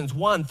Ephesians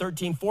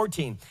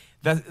 1:13-14,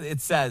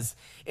 it says,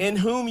 "In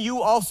whom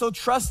you also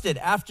trusted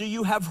after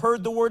you have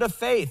heard the word of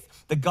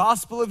faith, the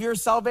gospel of your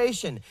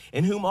salvation,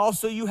 in whom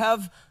also ye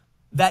have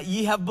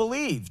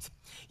believed.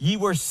 Ye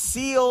were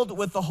sealed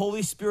with the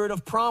Holy Spirit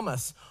of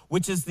promise,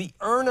 which is the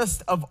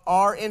earnest of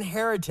our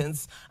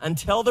inheritance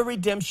until the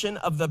redemption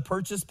of the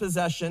purchased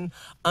possession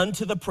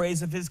unto the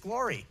praise of his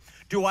glory."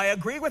 Do I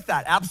agree with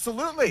that?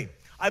 Absolutely.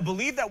 I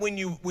believe that when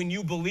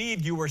you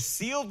believed, you were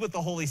sealed with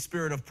the Holy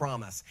Spirit of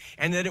promise,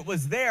 and that it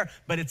was there,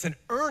 but it's an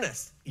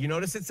earnest. You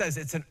notice it says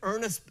it's an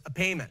earnest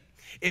payment.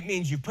 It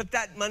means you put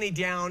that money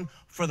down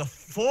for the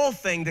full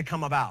thing to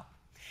come about.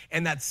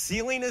 And that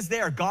sealing is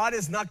there. God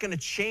is not going to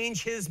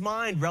change his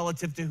mind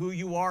relative to who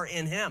you are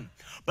in him,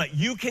 but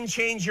you can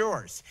change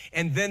yours.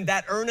 And then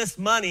that earnest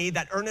money,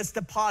 that earnest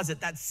deposit,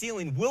 that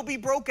sealing will be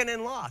broken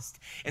and lost.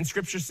 And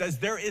Scripture says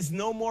there is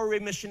no more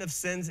remission of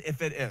sins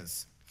if it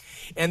is.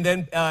 And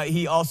then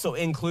he also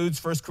includes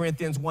 1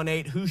 Corinthians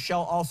 1:8, "Who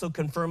shall also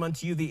confirm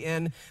unto you the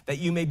end, that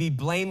you may be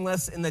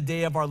blameless in the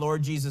day of our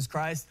Lord Jesus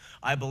Christ."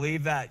 I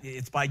believe that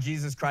it's by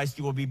Jesus Christ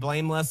you will be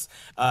blameless,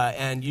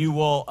 and you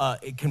will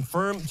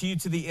confirm to you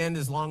to the end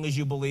as long as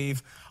you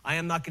believe. I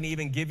am not going to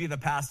even give you the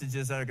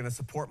passages that are going to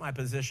support my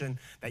position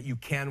that you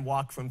can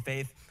walk from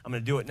faith. I'm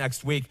going to do it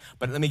next week,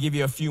 but let me give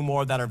you a few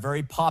more that are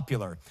very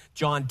popular.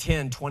 John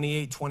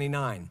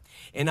 10:28-29.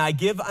 "And I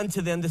give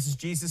unto them," this is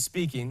Jesus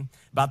speaking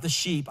about the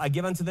sheep, "I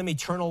give unto them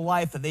eternal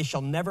life, that they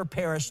shall never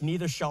perish,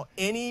 neither shall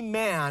any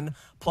man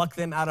pluck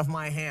them out of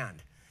my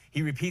hand."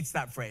 He repeats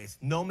that phrase.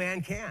 No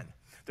man can.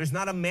 There's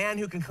not a man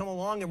who can come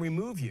along and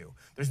remove you.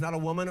 There's not a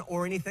woman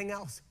or anything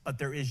else, but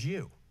there is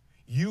you.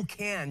 You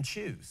can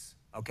choose.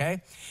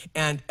 Okay?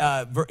 And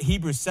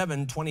Hebrews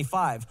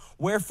 7:25,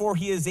 "Wherefore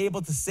he is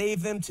able to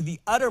save them to the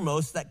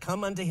uttermost that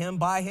come unto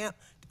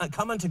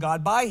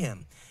God by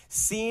him,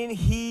 seeing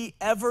he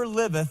ever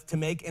liveth to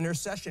make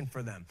intercession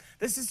for them."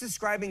 This is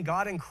describing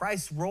God and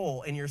Christ's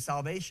role in your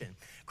salvation.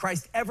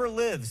 Christ ever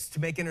lives to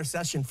make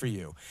intercession for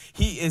you.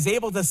 He is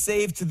able to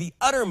save to the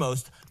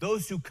uttermost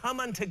those who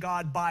come unto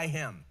God by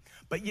him.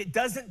 But it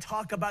doesn't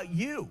talk about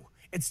you.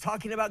 It's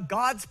talking about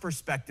God's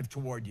perspective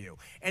toward you.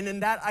 And in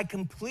that, I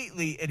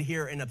completely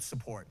adhere and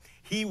support.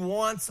 He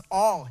wants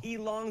all, he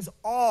longs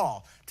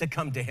all to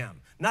come to him.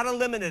 Not a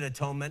limited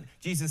atonement.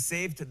 Jesus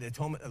saved the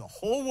atonement of the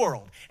whole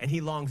world, and he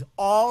longs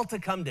all to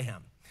come to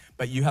him.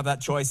 But you have that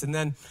choice. And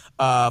then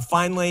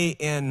finally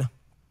in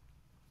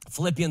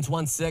Philippians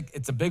 1:6,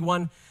 it's a big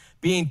one.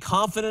 being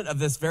confident of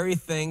this very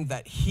thing,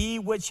 that he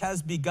which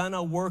has begun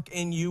a work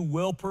in you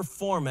will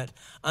perform it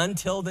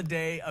until the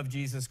day of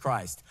Jesus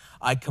Christ.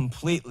 I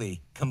completely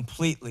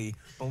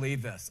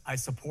believe this. I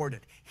support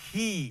it.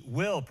 He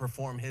will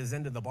perform his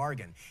end of the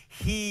bargain.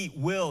 He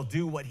will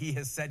do what he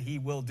has said he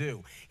will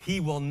do.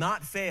 He will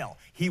not fail.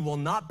 He will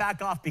not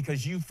back off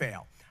because you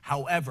fail.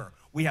 However,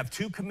 we have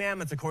 2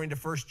 commandments according to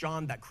 1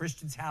 John that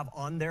Christians have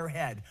on their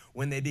head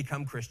when they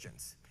become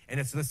Christians. And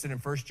it's listed in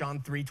 1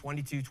 John 3,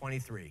 22,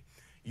 23.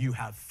 You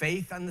have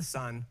faith on the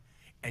Son,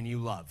 and you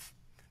love.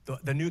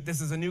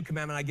 This is a new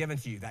commandment I give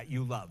unto you, that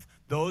you love.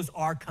 Those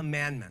are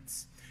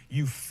commandments.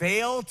 You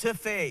fail to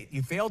faith,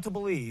 you fail to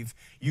believe,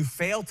 you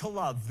fail to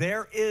love.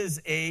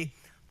 There's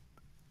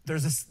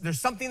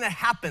something that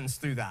happens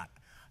through that.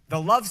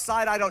 The love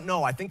side, I don't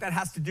know. I think that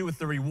has to do with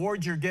the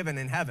reward you're given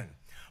in heaven.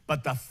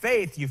 But the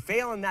faith, you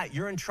fail in that,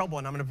 you're in trouble,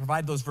 and I'm going to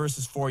provide those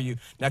verses for you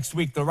next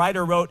week. The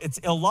writer wrote, it's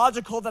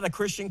illogical that a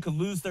Christian could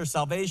lose their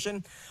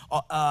salvation.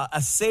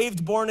 A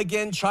saved,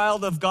 born-again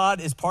child of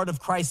God is part of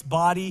Christ's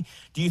body.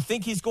 Do you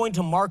think he's going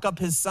to mark up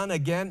his son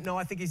again? No,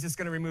 I think he's just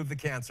going to remove the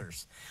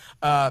cancers.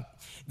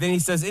 Then he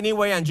says,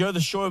 anyway, I enjoy the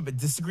show, but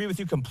disagree with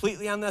you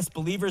completely on this.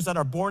 Believers that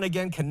are born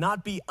again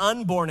cannot be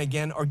unborn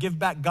again or give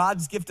back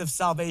God's gift of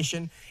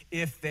salvation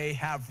if they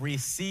have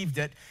received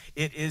it.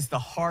 It is the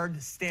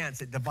hard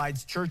stance. It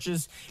divides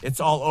churches. It's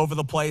all over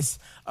the place.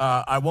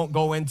 I won't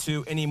go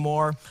into any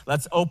more.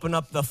 Let's open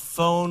up the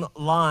phone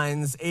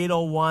lines,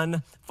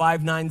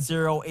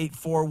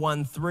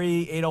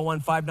 801-590-8413,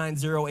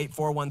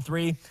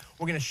 801-590-8413.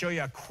 We're going to show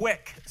you a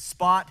quick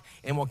spot,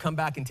 and we'll come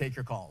back and take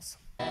your calls.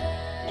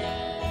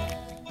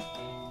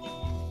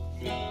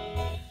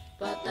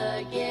 But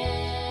the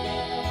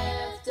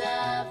gift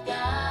of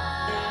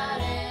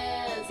God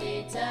is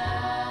eternal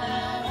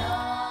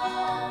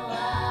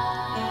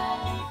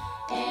life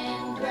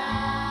in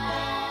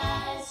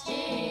Christ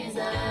Jesus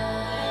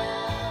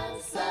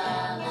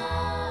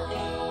alone.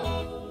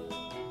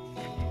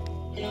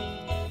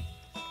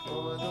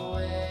 For the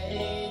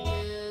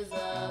wages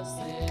of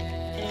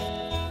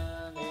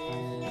sin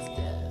is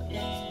death.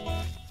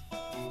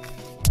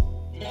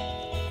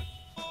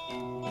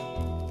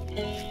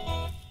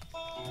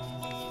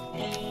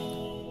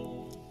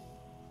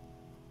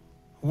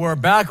 We're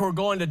back. We're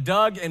going to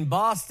Doug in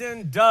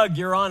Boston. Doug,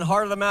 you're on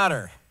Heart of the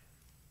Matter.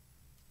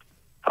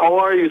 How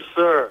are you,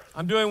 sir?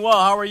 I'm doing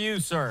well. How are you,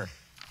 sir?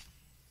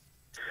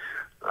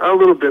 A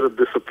little bit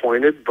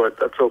disappointed, but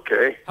that's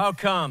okay. How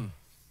come?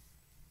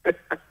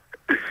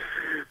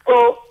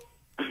 Well,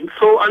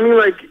 so, I mean,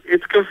 like,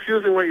 it's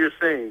confusing what you're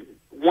saying.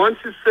 Once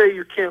you say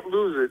you can't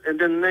lose it, and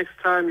then the next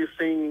time you're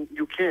saying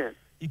you can't.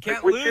 You can't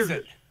Like, which lose is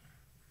it.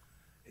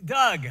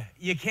 Doug,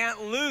 you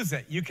can't lose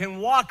it. You can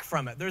walk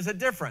from it. There's a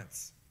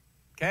difference.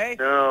 Okay?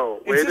 No,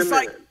 It's wait a just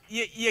minute.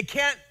 like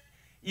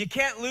you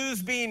can't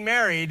lose being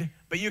married,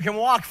 but you can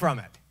walk from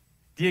it.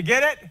 Do you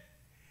get it?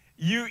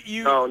 You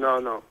No.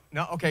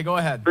 No, okay, go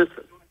ahead.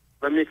 Listen,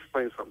 let me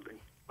explain something.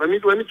 Let me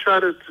try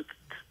to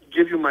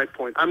give you my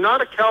point. I'm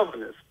not a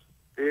Calvinist,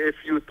 if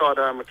you thought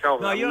I'm a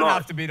Calvinist. No, you I'm don't not.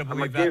 have to be to I'm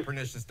believe that against it.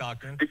 pernicious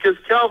doctrine. Because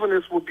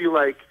Calvinists will be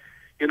like,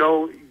 you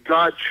know,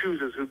 God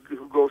chooses who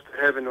goes to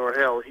heaven or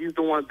hell. He's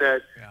the one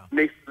that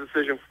makes the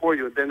decision for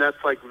you. Then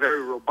that's like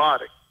very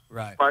robotic.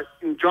 Right. But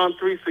in John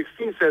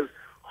 3:16 says,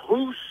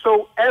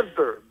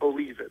 whosoever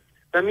believeth.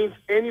 That means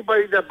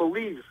anybody that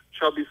believes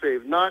shall be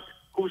saved, not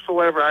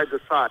whosoever I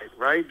decide,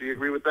 right? Do you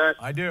agree with that?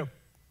 I do.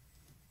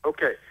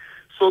 Okay.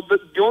 So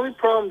the only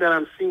problem that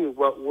I'm seeing,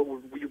 what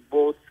we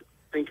both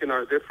thinking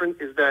are different,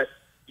 is that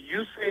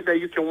you say that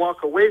you can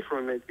walk away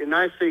from it, and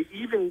I say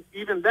even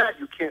that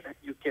you can't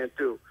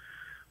do.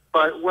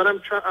 But what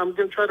I'm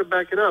going to try to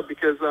back it up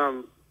because,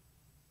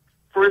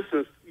 for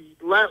instance,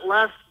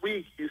 last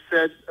week you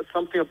said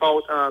something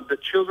about the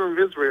children of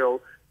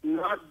Israel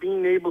not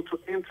being able to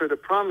enter the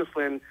promised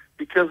land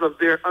because of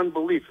their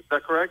unbelief. Is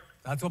that correct?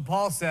 That's what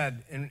Paul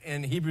said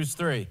in Hebrews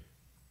 3,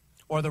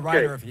 or the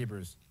writer of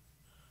Hebrews.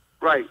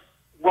 Right.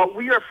 What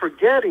we are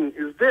forgetting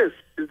is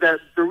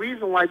that the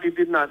reason why they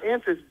did not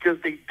enter is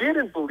because they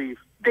didn't believe.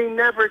 They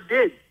never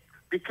did.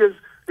 Because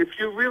if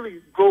you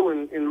really go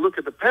and look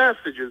at the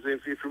passages,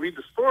 if you read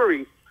the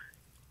story,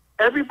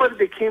 everybody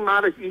that came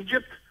out of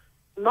Egypt,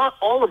 not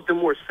all of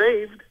them were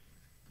saved.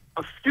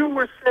 A few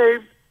were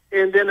saved,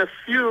 and then a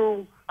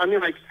few,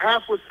 like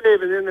half was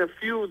saved, and then a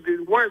few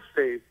that weren't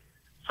saved.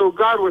 So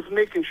God was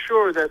making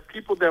sure that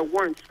people that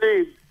weren't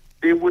saved,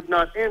 they would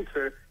not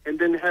enter, and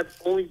then had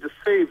only the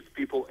saved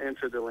people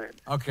enter the land.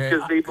 Okay.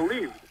 Because they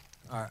believed.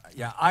 All right,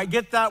 yeah, I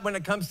get that when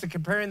it comes to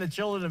comparing the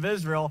children of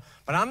Israel,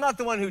 but I'm not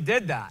the one who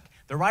did that.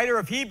 The writer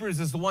of Hebrews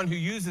is the one who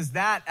uses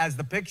that as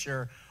the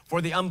picture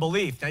for the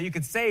unbelief. Now, you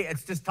could say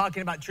it's just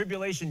talking about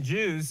tribulation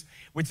Jews,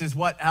 which is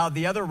how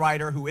the other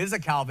writer, who is a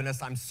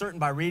Calvinist, I'm certain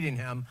by reading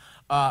him,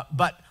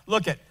 but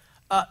look at,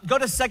 go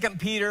to 2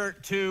 Peter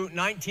 2,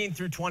 19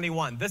 through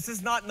 21. This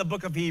is not in the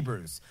book of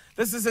Hebrews.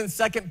 This is in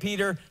 2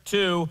 Peter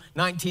 2,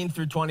 19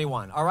 through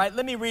 21. All right,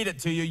 let me read it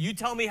to you. You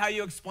tell me how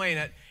you explain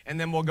it, and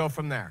then we'll go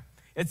from there.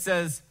 It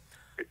says,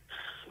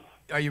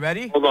 are you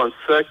ready? Hold on,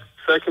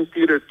 2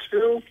 Peter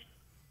 2.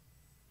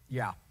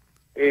 Yeah.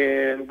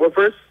 And what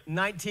verse?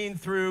 19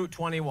 through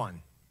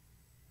 21.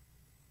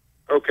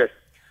 Okay.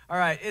 All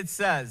right, it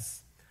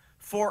says,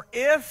 "For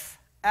if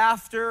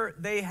after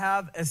they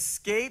have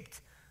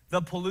escaped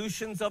the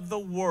pollutions of the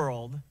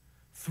world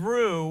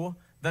through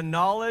the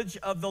knowledge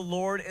of the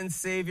Lord and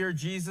Savior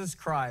Jesus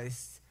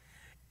Christ,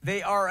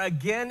 they are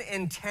again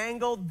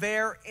entangled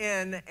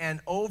therein and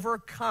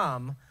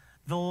overcome,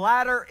 the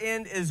latter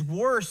end is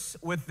worse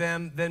with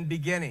them than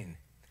beginning.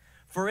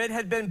 For it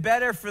had been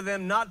better for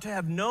them not to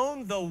have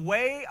known the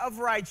way of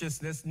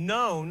righteousness,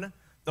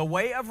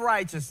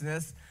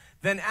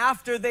 than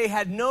after they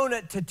had known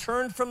it to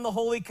turn from the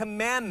holy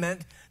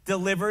commandment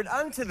delivered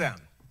unto them."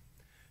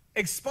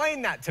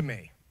 Explain that to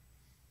me.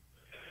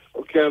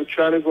 Okay, I'm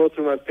trying to go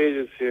through my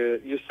pages here.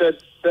 You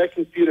said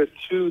 2 Peter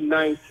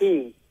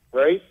 2:19,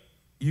 right?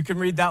 You can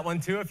read that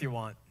one too if you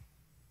want.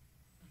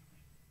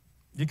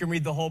 You can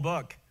read the whole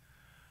book.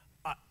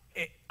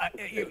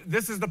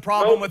 This is the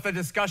problem with the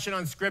discussion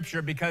on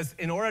Scripture, because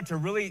in order to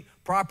really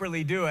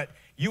properly do it,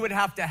 you would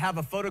have to have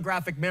a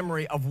photographic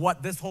memory of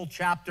what this whole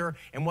chapter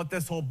and what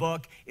this whole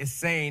book is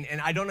saying.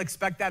 And I don't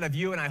expect that of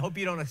you, and I hope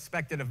you don't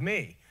expect it of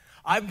me.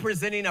 I'm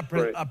presenting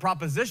a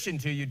proposition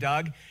to you,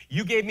 Doug.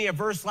 You gave me a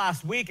verse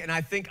last week, and I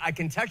think I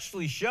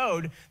contextually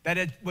showed that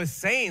it was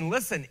saying,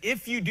 listen,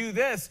 if you do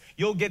this,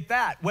 you'll get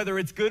that, whether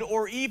it's good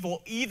or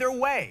evil, either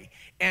way.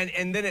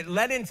 And then it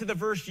led into the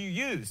verse you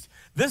used.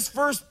 This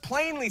verse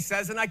plainly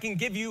says, and I can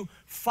give you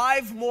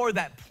 5 more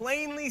that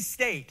plainly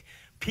state,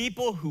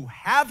 people who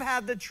have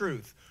had the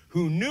truth,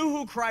 who knew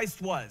who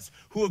Christ was,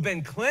 who have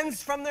been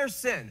cleansed from their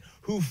sin,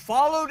 who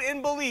followed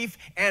in belief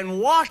and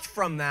walked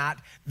from that,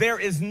 there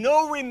is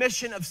no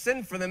remission of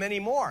sin for them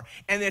anymore.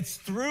 And it's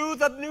through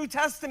the New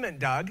Testament,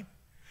 Doug.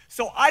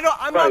 So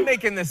I'm not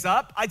making this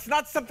up. It's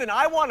not something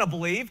I want to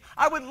believe.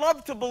 I would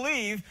love to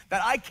believe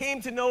that I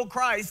came to know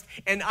Christ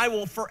and I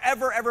will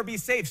forever, ever be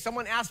saved.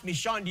 Someone asked me,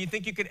 Sean, do you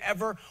think you could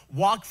ever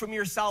walk from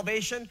your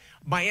salvation?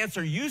 My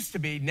answer used to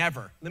be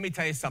never. Let me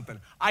tell you something.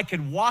 I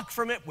could walk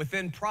from it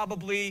within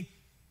probably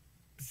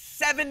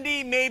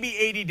 70, maybe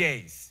 80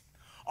 days.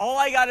 All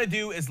I got to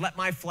do is let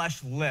my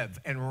flesh live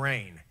and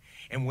reign.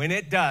 And when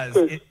it does,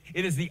 it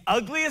is the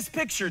ugliest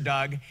picture,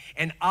 Doug,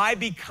 and I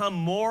become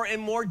more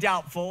and more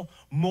doubtful,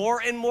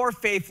 more and more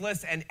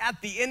faithless, and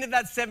at the end of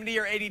that 70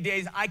 or 80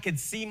 days, I could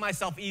see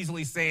myself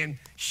easily saying,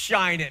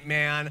 shine it,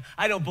 man.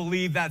 I don't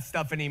believe that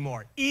stuff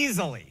anymore.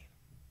 Easily.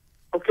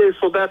 Okay,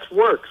 so that's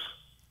works.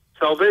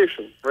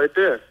 Salvation, right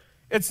there.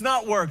 It's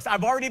not works.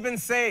 I've already been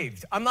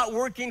saved. I'm not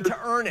working to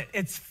earn it.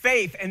 It's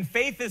faith, and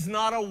faith is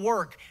not a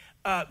work.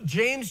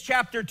 James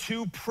chapter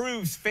 2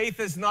 proves faith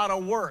is not a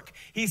work.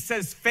 He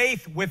says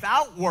faith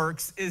without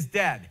works is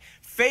dead.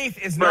 Faith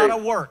is not a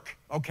work,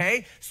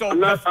 okay? So I'm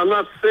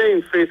not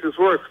saying faith is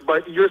works,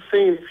 but you're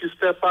saying if you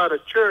step out of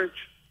church,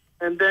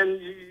 and then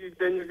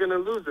you're going to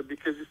lose it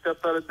because you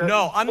stepped out of that.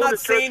 No, I'm not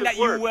saying that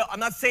you will. I'm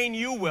not saying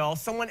you will.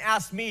 Someone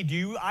asked me, do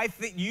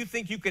you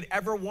think you could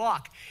ever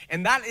walk?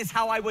 And that is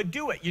how I would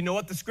do it. You know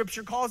what the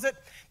Scripture calls it?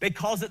 They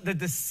calls it the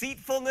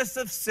deceitfulness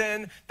of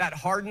sin that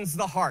hardens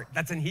the heart.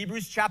 That's in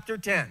Hebrews chapter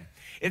 10.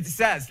 It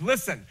says,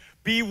 listen,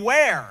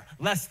 beware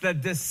lest the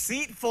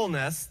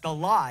deceitfulness, the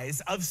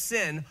lies of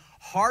sin,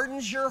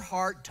 hardens your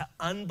heart to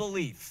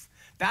unbelief.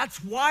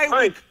 That's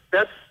why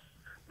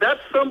That's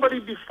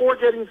somebody before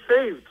getting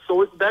saved.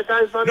 So that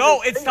guy's not.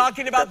 No, it's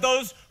talking about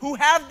those who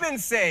have been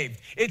saved.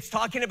 It's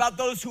talking about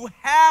those who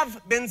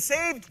have been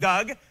saved,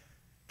 Doug.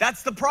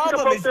 That's the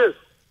problem. Think about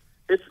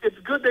this. It's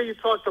good that you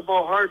talked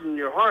about hardening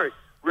your heart.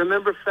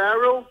 Remember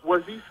Pharaoh?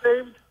 Was he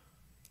saved?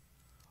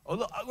 Oh,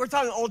 look, we're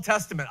talking Old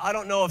Testament. I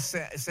don't know if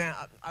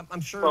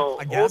I'm sure. Well,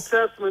 I guess.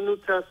 Old Testament, New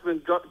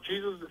Testament,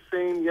 Jesus is the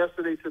same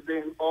yesterday,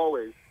 today, and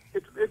always.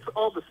 It's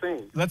all the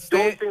same. The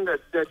only thing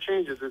that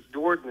changes is the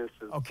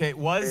ordinances. Okay,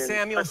 was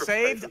Samuel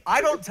saved?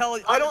 I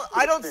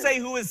don't say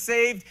who is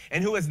saved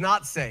and who is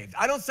not saved.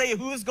 I don't say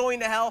who is going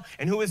to hell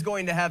and who is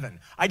going to heaven.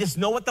 I just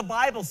know what the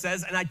Bible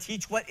says and I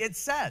teach what it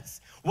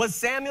says. Was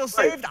Samuel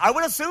saved? I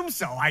would assume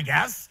so, I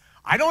guess.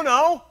 I don't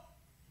know.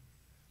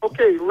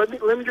 Okay, let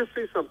me just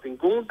say something.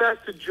 Going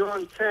back to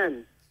John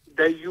 10,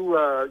 that you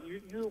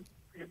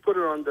put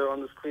it on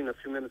the screen a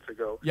few minutes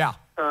ago. Yeah.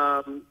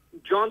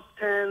 John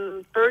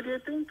 10:30, I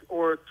think,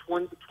 or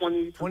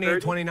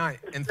 28, 29,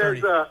 and 30.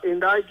 It says,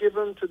 and I give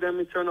them to them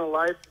eternal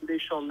life, and they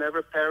shall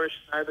never perish,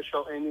 neither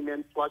shall any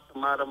man pluck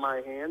them out of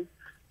my hand.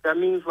 That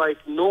means, like,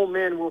 no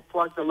man will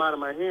pluck them out of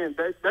my hand.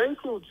 That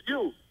includes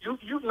you.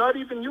 You, not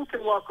even you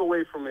can walk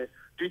away from it.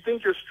 Do you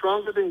think you're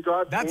stronger than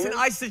God? That's an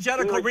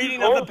eisegetical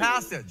reading of the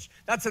passage.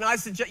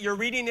 You're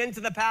reading into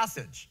the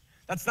passage.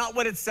 That's not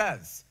what it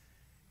says.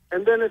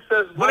 And then it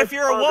says, what if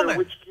you're a woman?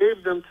 Which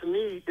gave them to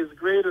me is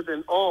greater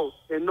than all,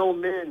 and no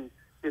man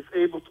is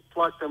able to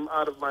pluck them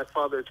out of my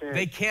Father's hand.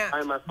 They can't. I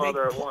and my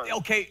Father are one.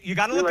 Okay, you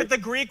got to look at the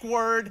Greek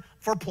word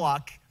for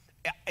pluck.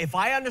 If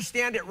I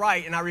understand it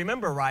right, and I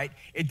remember right,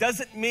 it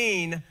doesn't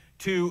mean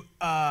to,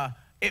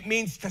 it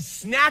means to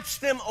snatch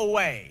them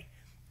away,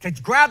 to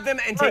grab them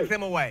and take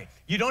them away.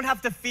 You don't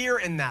have to fear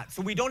in that.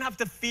 So we don't have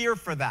to fear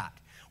for that.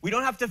 We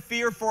don't have to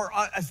fear for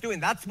us doing.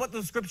 That's what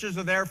the scriptures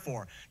are there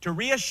for. To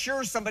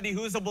reassure somebody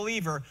who is a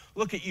believer,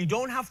 look, you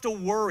don't have to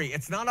worry.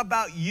 It's not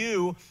about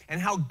you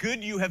and how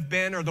good you have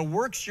been or the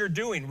works you're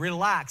doing.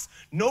 Relax.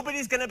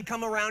 Nobody's going to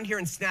come around here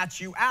and snatch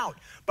you out.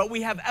 But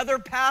we have other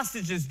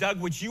passages, Doug,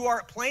 which you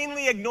are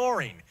plainly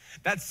ignoring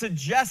that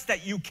suggest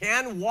that you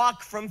can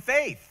walk from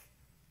faith.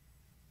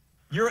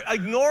 You're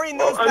ignoring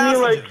those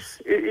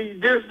passages.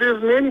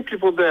 There's many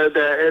people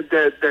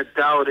that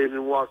doubted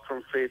and walked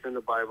from faith in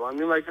the Bible. I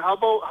mean, like, how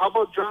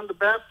about John the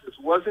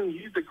Baptist? Wasn't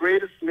he the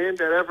greatest man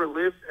that ever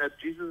lived at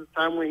Jesus'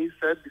 time when he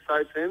said,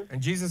 besides him?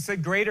 And Jesus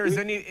said, greater is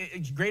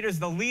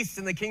the least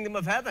in the kingdom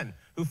of heaven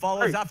who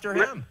follows after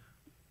him.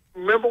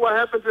 Remember what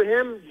happened to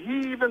him?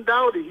 He even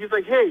doubted. He's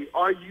like, "Hey,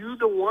 are you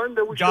the one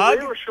that we should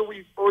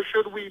wait, or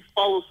should we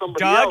follow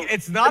somebody else?" Doug,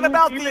 it's not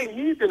about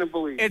he didn't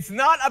believe. It's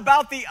not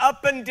about the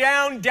up and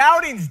down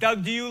doubtings,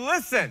 Doug. Do you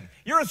listen?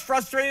 You're as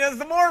frustrated as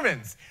the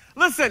Mormons.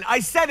 Listen,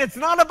 I said it's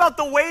not about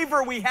the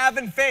waver we have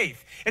in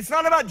faith. It's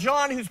not about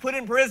John who's put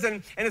in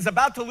prison and is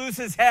about to lose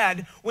his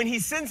head when he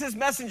sends his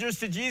messengers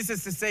to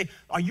Jesus to say,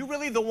 are you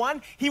really the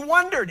one? He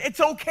wondered.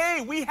 It's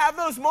okay. We have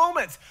those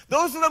moments.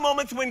 Those are the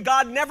moments when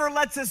God never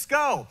lets us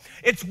go.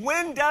 It's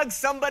when, Doug,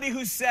 somebody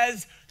who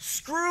says,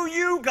 screw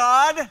you,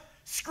 God.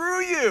 Screw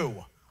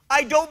you.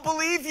 I don't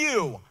believe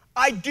you.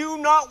 I do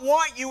not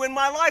want you in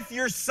my life.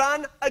 Your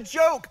son, a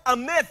joke, a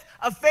myth,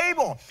 a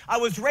fable. I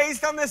was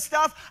raised on this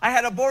stuff. I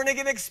had a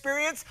born-again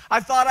experience. I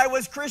thought I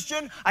was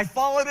Christian. I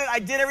followed it. I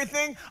did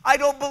everything. I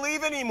don't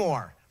believe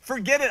anymore.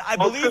 Forget it. I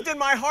believed in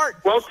my heart.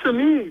 Well, to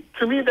me,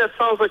 that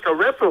sounds like a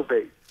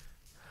reprobate.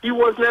 He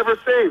was never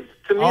saved.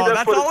 To me,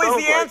 that's what always it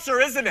the sounds answer,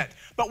 isn't it?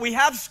 But we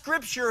have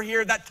scripture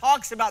here that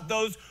talks about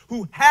those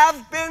who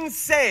have been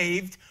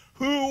saved,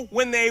 who,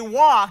 when they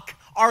walk,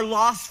 are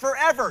lost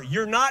forever.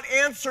 You're not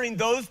answering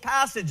those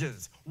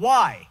passages.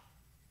 Why?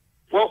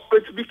 Well,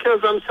 it's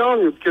because I'm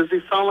telling you, because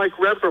they sound like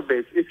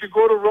reprobates. If you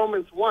go to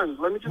Romans 1,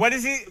 let me just... What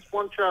is he? Just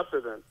one chapter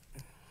then.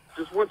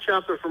 Just one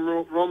chapter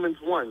from Romans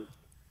 1.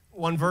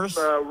 One verse?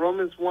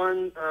 Romans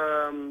 1,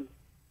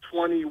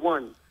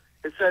 21.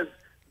 It says,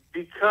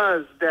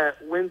 because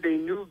that when they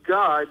knew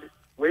God,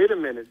 wait a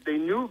minute, they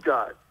knew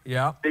God.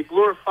 Yeah. They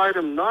glorified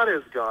him not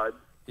as God.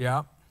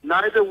 Yeah.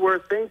 Neither were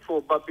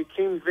thankful, but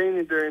became vain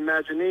in their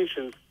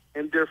imaginations,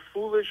 and their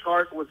foolish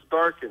heart was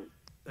darkened.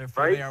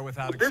 Therefore, right? they are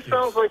without This excuse.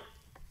 sounds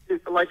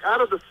like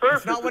out of the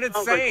surface. That's not what it's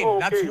sounds saying.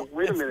 Like, oh, okay,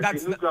 wait a minute.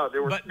 They knew God. They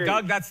were but saved.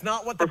 Doug, that's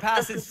not what the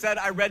passage said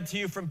I read to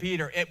you from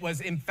Peter. It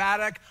was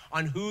emphatic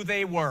on who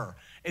they were.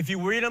 If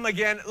you read them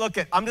again, look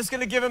at, I'm just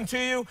going to give them to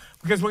you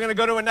because we're going to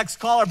go to a next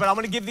caller, but I'm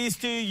going to give these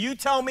to you. You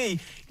tell me,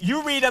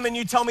 you read them and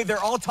you tell me they're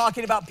all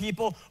talking about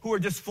people who are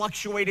just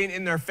fluctuating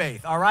in their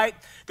faith, all right?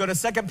 Go to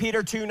 2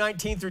 Peter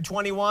 2:19 through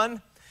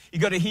 21. You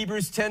go to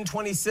Hebrews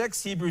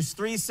 10:26, Hebrews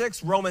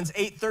 3:6, Romans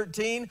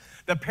 8:13,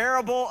 the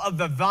parable of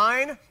the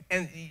vine.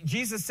 And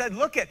Jesus said,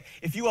 look it,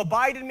 if you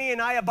abide in me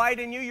and I abide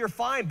in you, you're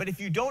fine. But if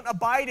you don't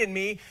abide in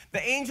me,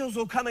 the angels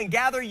will come and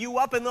gather you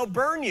up and they'll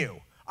burn you.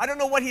 I don't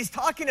know what he's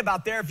talking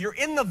about there. If you're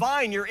in the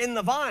vine, you're in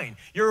the vine.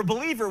 You're a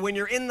believer when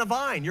you're in the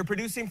vine. You're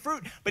producing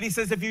fruit. But he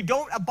says if you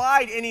don't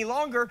abide any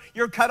longer,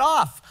 you're cut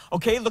off.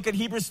 Okay, look at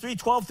Hebrews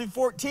 3:12 through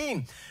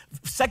 14.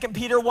 2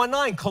 Peter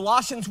 1:9,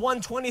 Colossians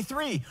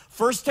 1:23,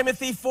 1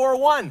 Timothy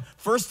 4:1,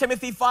 1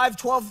 Timothy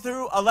 5:12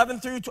 through 11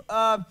 through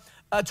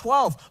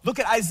 12. Look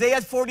at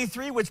Isaiah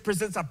 43, which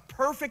presents a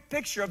perfect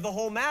picture of the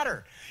whole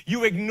matter.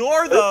 You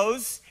ignore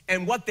those,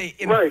 and what they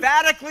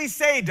emphatically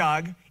say,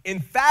 Doug,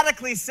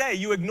 emphatically say,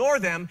 you ignore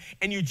them,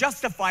 and you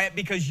justify it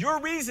because your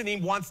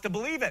reasoning wants to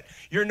believe it.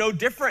 You're no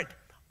different.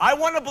 I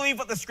want to believe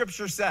what the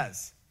scripture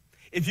says.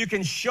 If you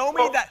can show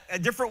me that a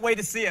different way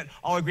to see it,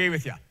 I'll agree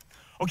with you.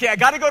 Okay, I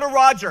got to go to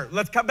Roger.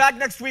 Let's come back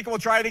next week and we'll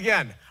try it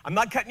again. I'm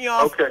not cutting you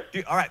off.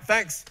 Okay. All right,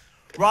 thanks.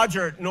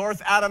 Roger,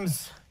 North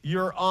Adams,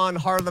 you're on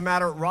Heart of the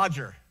Matter.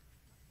 Roger.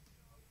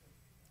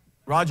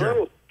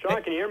 Hello,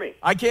 Sean, can you hear me?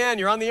 I can.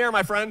 You're on the air,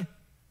 my friend.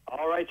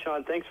 All right,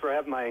 Sean, thanks for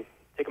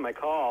taking my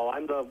call.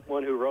 I'm the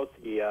one who wrote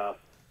the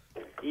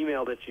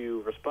email that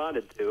you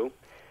responded to.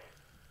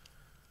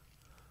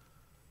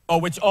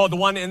 Oh, the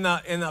one in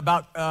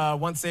about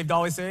once saved,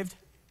 always saved?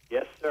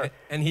 Yes, sir.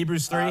 And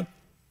Hebrews 3?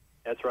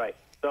 That's right.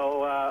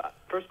 So,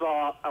 first of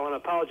all, I want to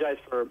apologize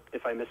for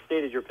if I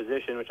misstated your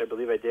position, which I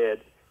believe I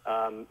did.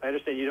 I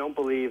understand you don't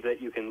believe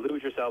that you can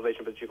lose your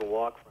salvation, but you can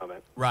walk from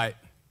it. Right.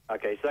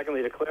 Okay,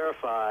 secondly, to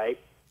clarify,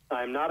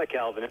 I'm not a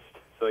Calvinist,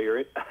 so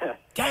you're...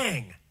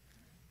 Dang.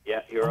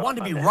 Yeah, you're I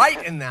wanted to be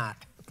right in that.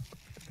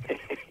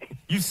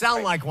 You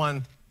sound like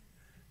one,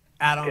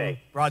 Adam,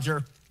 Okay.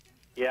 Roger.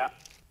 Yeah.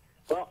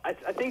 Well, I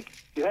think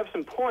you have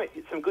some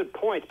good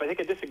points, but I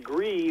think I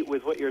disagree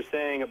with what you're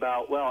saying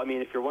about, well, I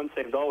mean, if you're once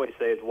saved, always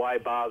saved, why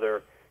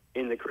bother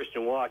in the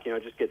Christian walk? You know,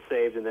 just get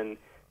saved and then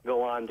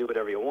go on, do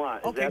whatever you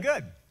want.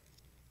 Good.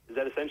 Is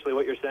that essentially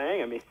what you're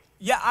saying? I mean...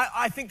 Yeah,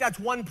 I think that's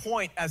one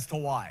point as to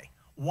why.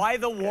 Why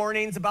the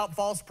warnings about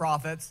false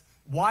prophets,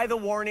 why the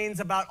warnings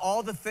about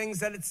all the things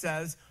that it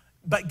says.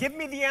 But give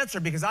me the answer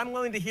because I'm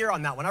willing to hear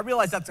on that one. I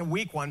realize that's a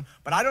weak one,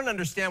 but I don't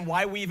understand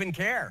why we even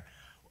care.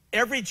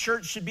 every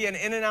church should be an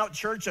in and out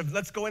church of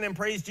let's go in and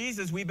praise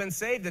Jesus. We've been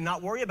saved and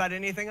not worry about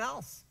anything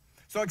else.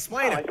 So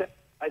explain it.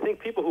 I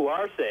think people who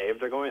are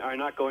saved are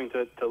not going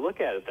to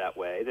look at it that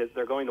way.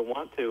 They're going to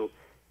want to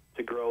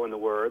grow in the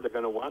Word. They're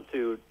going to want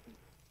to,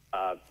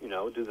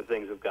 do the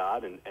things of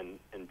God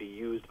and be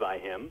used by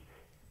Him.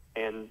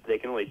 And they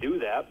can only do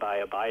that by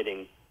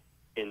abiding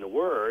in the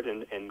Word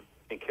and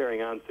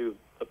carrying on through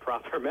the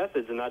proper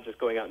methods and not just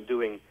going out and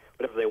doing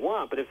whatever they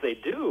want. But if they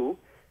do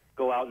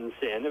go out and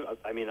sin,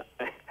 I mean,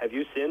 have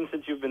you sinned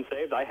since you've been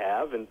saved? I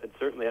have, and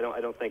certainly I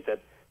don't think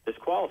that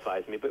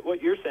disqualifies me. But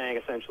what you're saying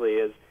essentially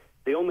is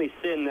the only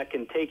sin that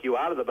can take you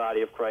out of the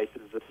body of Christ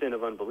is the sin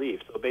of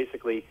unbelief. So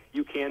basically,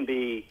 you can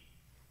be,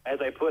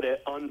 as I put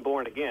it,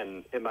 unborn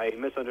again. Am I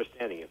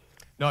misunderstanding you?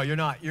 No, you're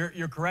not.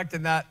 You're correct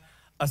in that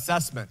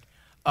assessment.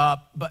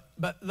 But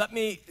let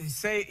me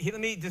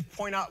just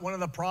point out one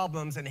of the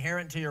problems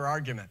inherent to your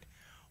argument.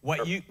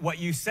 What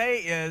you say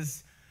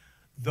is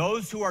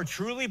those who are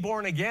truly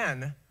born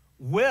again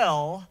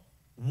will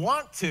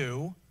want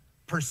to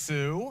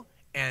pursue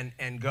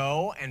and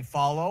go and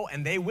follow,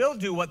 and they will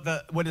do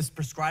what is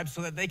prescribed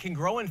so that they can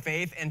grow in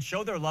faith and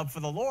show their love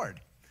for the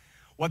Lord.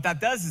 What that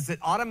does is it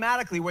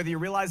automatically, whether you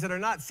realize it or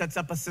not, sets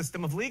up a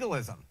system of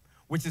legalism,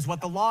 which is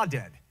what the law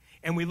did.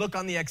 And we look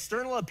on the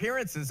external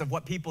appearances of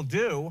what people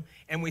do,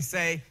 and we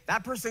say,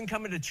 that person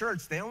coming to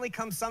church, they only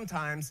come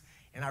sometimes,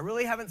 and I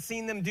really haven't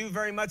seen them do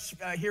very much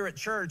here at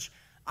church.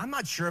 I'm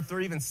not sure if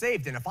they're even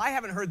saved. And if I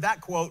haven't heard that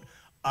quote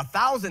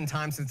 1,000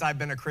 times since I've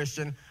been a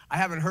Christian, I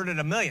haven't heard it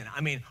 1,000,000.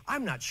 I mean,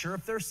 I'm not sure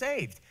if they're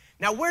saved.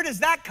 Now, where does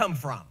that come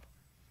from?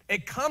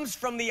 It comes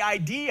from the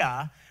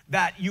idea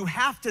that you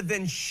have to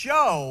then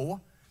show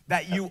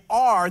that you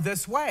are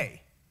this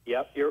way.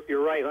 Yep,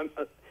 you're right.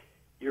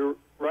 You're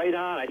right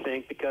on, I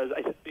think, because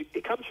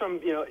it comes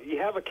from, if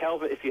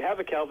you have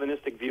a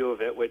Calvinistic view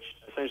of it, which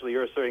essentially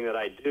you're asserting that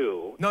I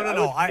do. No,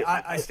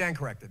 I stand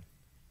corrected.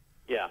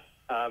 Yeah,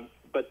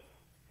 but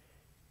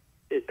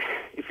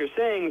if you're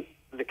saying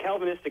the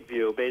Calvinistic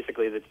view,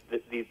 basically,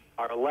 that these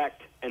are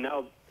elect, and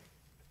now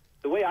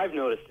the way I've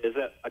noticed is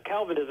that a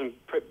Calvinism,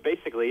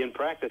 basically, in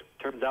practice,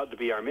 turns out to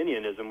be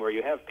Arminianism, where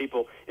you have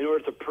people, in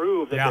order to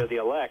prove that they're the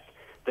elect,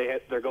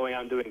 they're going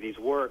on doing these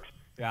works,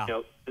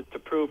 to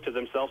prove to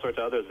themselves or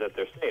to others that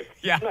they're saved.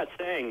 Yeah.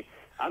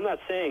 I'm not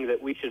saying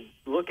that we should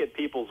look at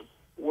people's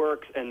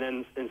works and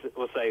then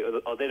we'll say,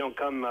 oh, they don't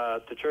come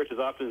to church as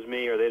often as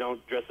me, or they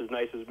don't dress as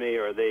nice as me,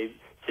 or they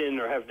sin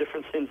or have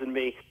different sins than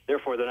me,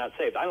 therefore they're not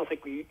saved. I don't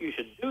think you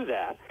should do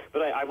that.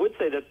 But I would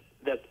say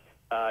that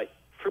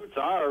fruits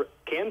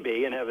can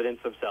be an evidence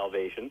of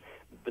salvation,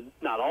 but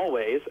not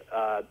always.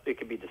 It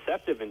can be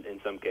deceptive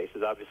in some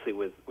cases, obviously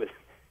with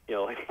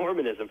like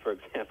Mormonism, for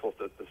example,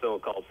 the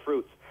so-called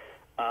fruits.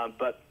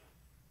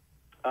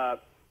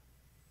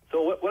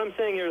 So what I'm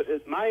saying here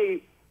is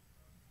my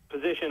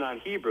position on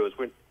Hebrews,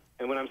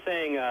 and when I'm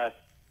saying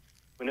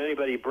when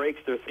anybody breaks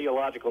their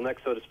theological neck,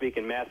 so to speak,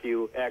 in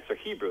Matthew, Acts, or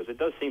Hebrews, it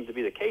does seem to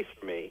be the case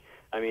for me.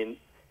 I mean,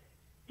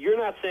 you're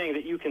not saying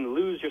that you can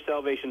lose your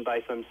salvation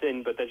by some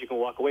sin, but that you can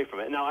walk away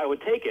from it. Now, I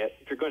would take it,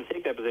 if you're going to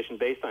take that position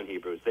based on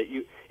Hebrews, that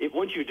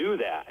once you do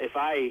that, if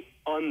I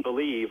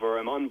unbelieve or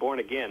am unborn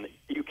again,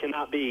 you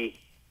cannot be,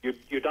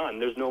 you're done.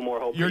 There's no more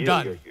hope for you. You're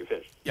done. You're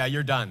finished. Yeah,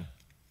 you're done.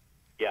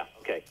 Yeah,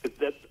 okay.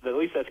 At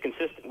least that's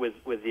consistent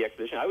with the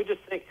exposition. I would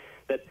just think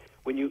that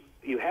when you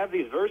have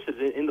these verses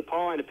in the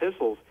Pauline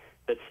epistles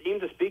that seem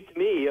to speak to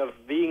me of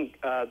being,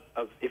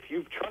 if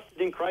you've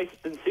trusted in Christ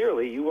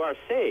sincerely, you are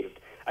saved.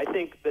 I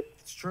think that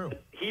it's true.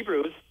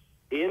 Hebrews,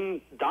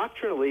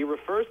 doctrinally,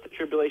 refers to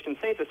tribulation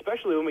saints,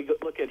 especially when we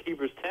look at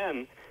Hebrews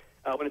 10,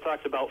 when it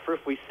talks about, for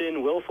if we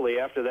sin willfully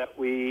after that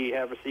we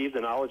have received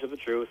the knowledge of the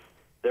truth,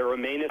 there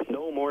remaineth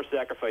no more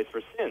sacrifice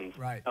for sins.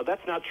 Right. Now,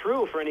 that's not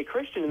true for any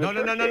Christian in the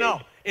church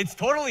No. It's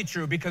totally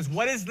true, because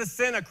what is the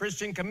sin a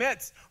Christian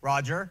commits,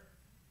 Roger?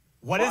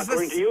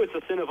 According to you, it's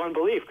a sin of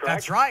unbelief, correct?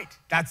 That's right.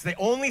 That's the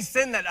only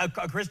sin that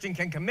a Christian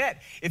can commit.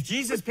 If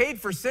Jesus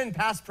paid for sin,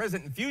 past,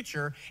 present, and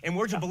future, and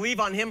we're to believe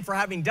on him for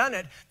having done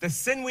it, the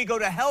sin we go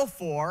to hell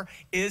for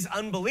is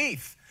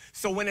unbelief.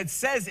 So when it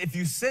says if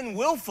you sin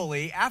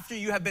willfully after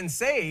you have been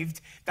saved,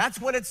 that's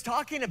what it's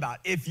talking about.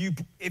 If you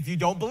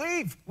don't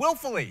believe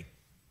willfully.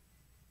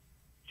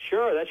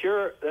 Sure, that's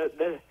your.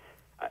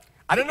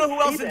 I don't know who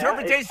else's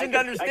interpretation to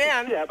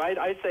understand.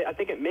 I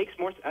think it makes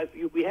more sense.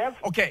 We have.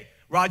 Okay,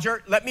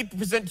 Roger, let me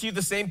present to you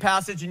the same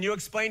passage, and you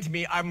explain to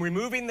me. I'm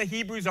removing the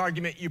Hebrews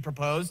argument you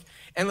proposed,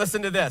 and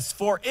listen to this.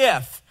 For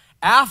if,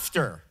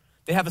 after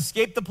they have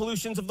escaped the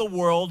pollutions of the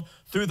world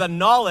through the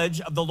knowledge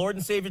of the Lord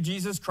and Savior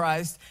Jesus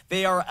Christ,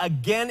 they are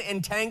again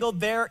entangled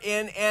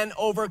therein and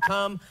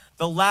overcome.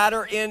 The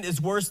latter end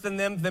is worse than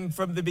them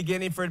from the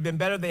beginning, for it had been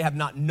better they have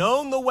not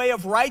known the way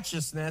of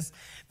righteousness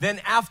than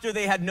after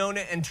they had known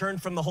it and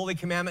turned from the holy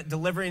commandment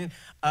delivered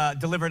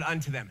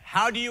unto them.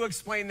 How do you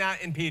explain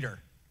that in Peter?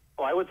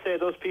 Well, I would say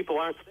those people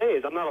aren't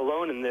saved. I'm not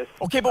alone in this.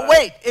 Okay, but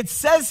wait. It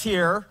says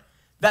here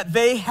that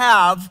they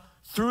have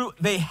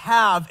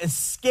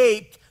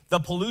escaped the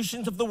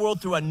pollutions of the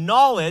world through a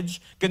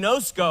knowledge,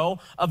 gnosko,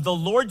 of the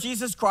Lord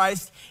Jesus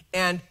Christ,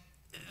 and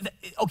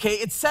okay,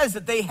 it says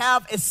that they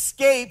have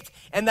escaped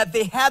and that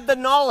they had the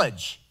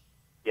knowledge.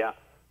 Yeah.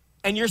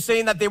 And you're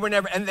saying that they were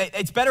never, and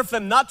it's better for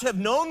them not to have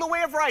known the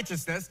way of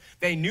righteousness.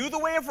 They knew the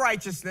way of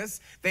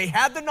righteousness. They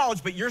had the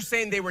knowledge, but you're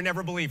saying they were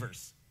never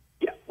believers.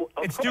 Yeah, well,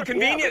 It's course, too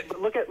convenient. Yeah,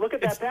 but look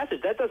at that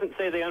passage. That doesn't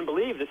say they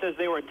unbelieved. It says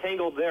they were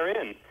entangled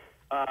therein.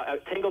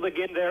 Tangled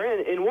again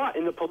therein. In what?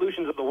 In the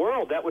pollutions of the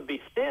world. That would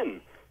be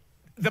sin.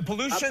 The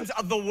pollutions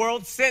of the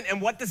world, sin.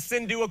 And what does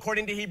sin do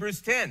according to Hebrews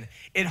 10?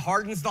 It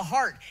hardens the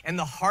heart, and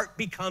the heart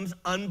becomes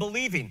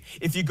unbelieving.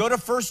 If you go to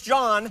 1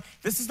 John,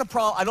 this is the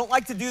problem. I don't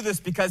like to do this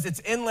because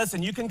it's endless,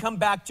 and you can come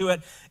back to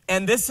it.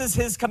 And this is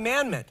his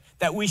commandment,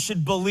 that we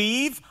should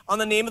believe on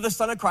the name of the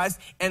Son of Christ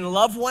and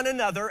love one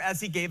another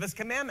as he gave us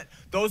commandment.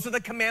 Those are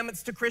the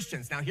commandments to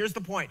Christians. Now, here's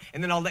the point,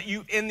 and then I'll let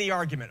you end the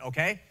argument,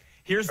 okay?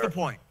 Here's the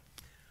point.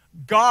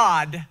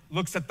 God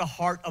looks at the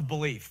heart of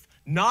belief.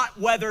 Not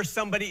whether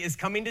somebody is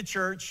coming to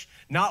church,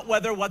 not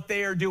whether what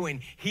they are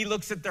doing. He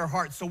looks at their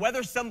heart. So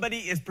whether somebody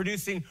is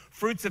producing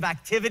fruits of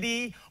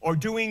activity or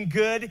doing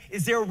good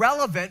is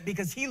irrelevant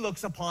because he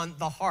looks upon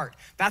the heart.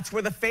 That's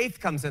where the faith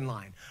comes in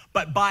line.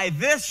 But by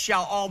this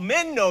shall all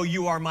men know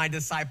you are my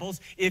disciples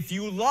if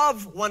you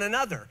love one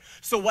another.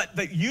 So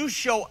what you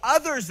show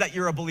others that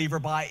you're a believer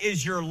by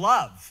is your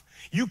love.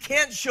 You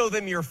can't show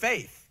them your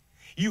faith.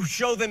 You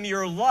show them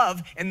your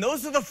love, and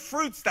those are the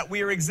fruits that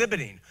we are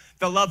exhibiting.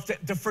 The love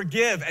to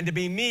forgive and to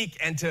be meek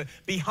and to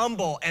be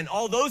humble and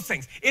all those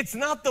things. It's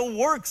not the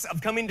works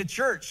of coming to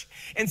church.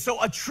 And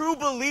so a true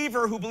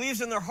believer who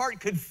believes in their heart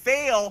could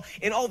fail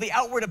in all the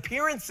outward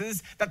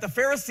appearances that the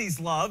Pharisees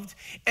loved,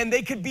 and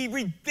they could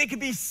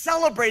be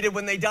celebrated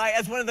when they die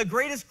as one of the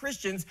greatest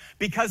Christians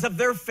because of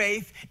their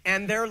faith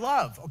and their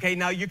love. Okay,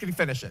 now you can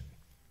finish it.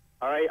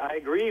 All right, I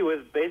agree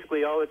with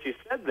basically all that you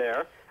said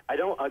there. I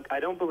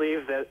don't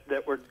believe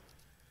that we're,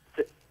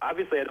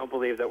 obviously I don't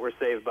believe that we're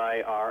saved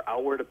by our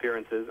outward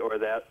appearances or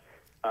that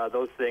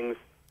those things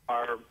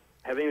are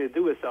having to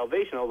do with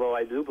salvation, although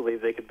I do believe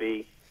they could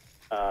be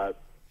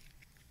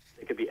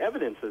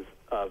evidences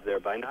of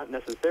thereby, not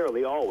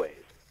necessarily always.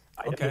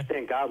 I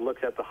understand God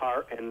looks at the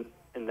heart, and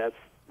that's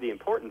the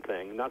important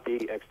thing, not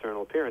the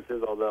external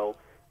appearances, although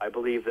I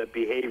believe that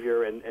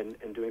behavior and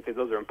doing things,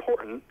 those are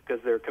important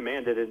because they're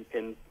commanded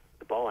in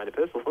the Pauline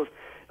epistles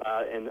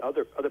and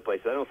other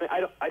places.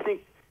 I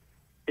think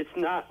it's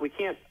not. We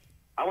can't.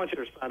 I want you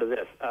to respond to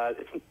this.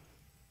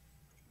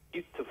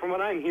 From what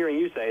I'm hearing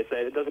you say, it's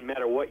that it doesn't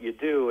matter what you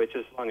do. It's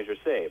just as long as you're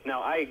saved.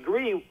 Now, I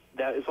agree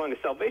that as long as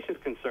salvation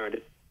is concerned,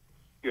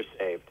 you're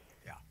saved.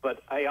 Yeah.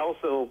 But I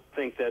also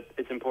think that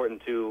it's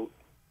important to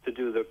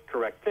do the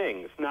correct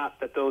things. Not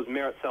that those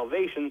merit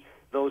salvation.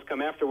 Those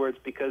come afterwards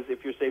because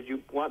if you're saved,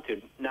 you want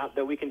to. Not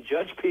that we can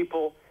judge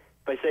people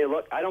by saying,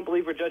 look, I don't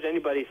believe or judge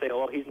anybody. Say,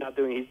 oh, he's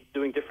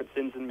doing different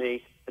sins than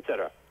me,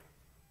 etc.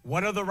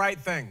 What are the right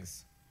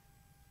things?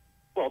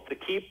 Well, to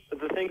keep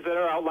the things that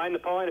are outlined in the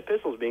Pauline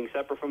epistles, being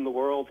separate from the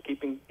world,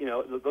 keeping,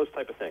 those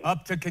type of things.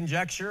 Up to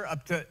conjecture,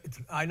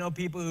 I know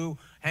people who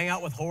hang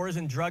out with whores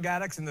and drug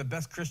addicts and the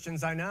best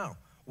Christians I know.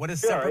 What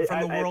does separate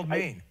from the world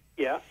mean?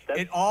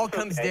 It all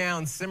comes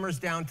down, simmers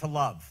down to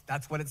love.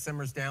 That's what it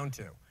simmers down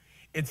to.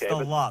 It's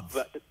love.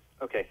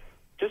 Okay.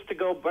 Just to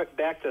go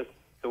back to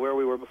where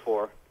we were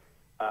before,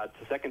 to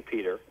 2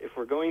 Peter, if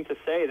we're going to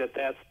say that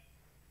that's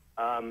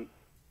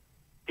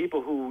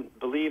people who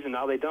believe and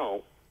now they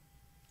don't,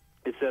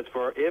 it says,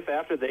 for if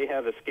after they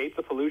have escaped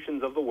the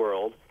pollutions of the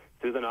world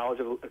through the knowledge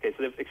of, so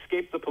they've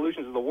escaped the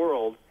pollutions of the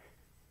world,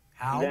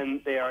 how?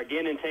 Then they are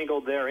again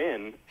entangled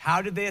therein.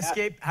 How did they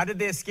escape? How did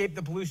they escape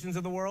the pollutions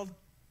of the world?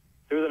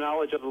 Through the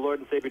knowledge of the Lord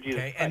and Savior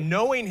Jesus Christ. And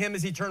knowing him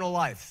is eternal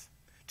life.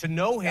 To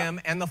know him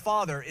and the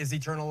Father is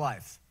eternal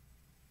life.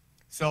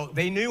 So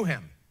they knew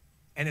him,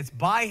 and it's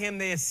by him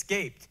they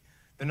escaped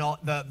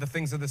the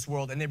things of this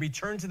world, and they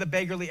returned to the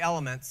beggarly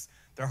elements.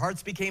 Their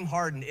hearts became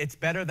hardened. It's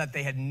better that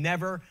they had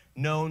never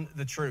known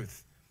the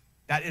truth.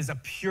 That is a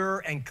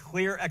pure and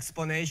clear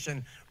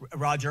explanation,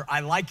 Roger.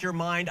 I like your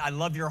mind. I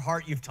love your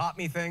heart. You've taught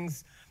me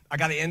things. I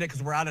got to end it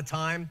because we're out of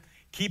time.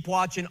 Keep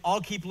watching.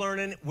 I'll keep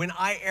learning. When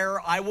I err,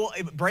 I will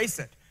embrace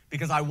it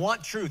because I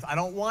want truth. I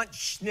don't want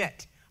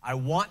schnit. I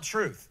want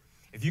truth.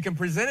 If you can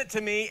present it to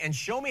me and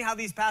show me how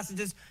these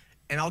passages,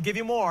 and I'll give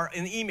you more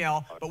in the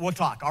email, but we'll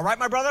talk. All right,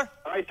 my brother?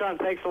 All right, John,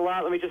 thanks a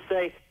lot. Let me just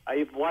say,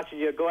 I've watched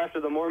you go after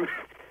the Mormons.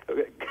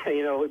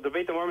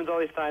 Debate the Mormons all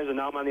these times, and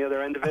now I'm on the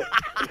other end of it.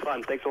 It's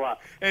fun. Thanks a lot.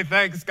 Hey,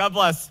 thanks. God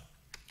bless.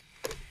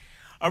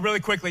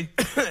 Really quickly,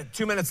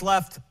 2 minutes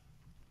left.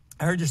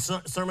 I heard your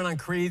sermon on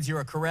creeds. You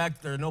are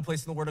correct. There are no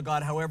place in the Word of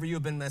God. However, you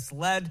have been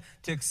misled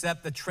to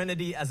accept the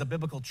Trinity as a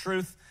biblical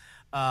truth.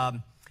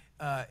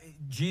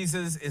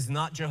 Jesus is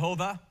not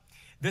Jehovah.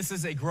 This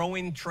is a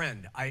growing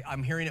trend.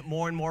 I'm hearing it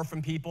more and more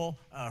from people.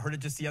 Heard it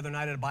just the other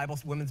night at a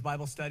women's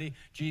Bible study.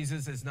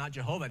 Jesus is not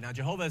Jehovah. Now,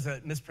 Jehovah is a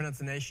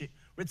mispronunciation.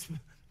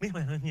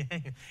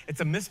 It's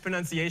a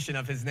mispronunciation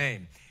of his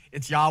name.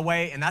 It's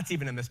Yahweh, and that's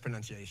even a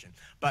mispronunciation.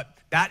 But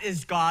that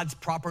is God's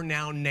proper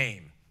noun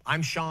name.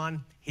 I'm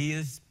Sean.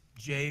 He's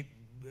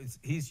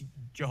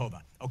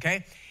Jehovah,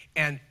 okay?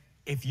 And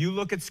if you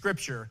look at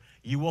Scripture,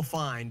 you will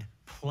find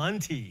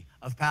plenty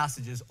of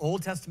passages,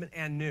 Old Testament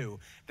and New,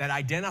 that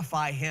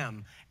identify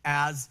him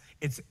as,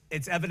 it's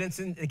evidence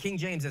in the King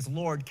James as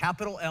Lord,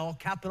 capital L,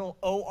 capital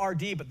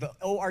O-R-D, but the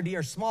O-R-D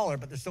are smaller,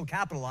 but they're still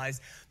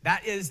capitalized.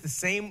 That is the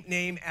same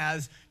name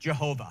as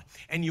Jehovah.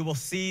 And you will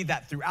see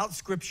that throughout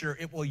Scripture,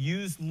 it will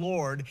use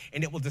Lord,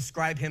 and it will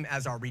describe him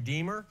as our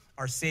Redeemer,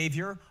 our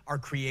Savior, our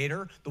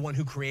Creator, the one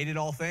who created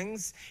all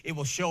things. It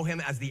will show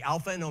him as the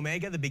Alpha and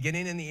Omega, the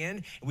beginning and the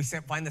end. And we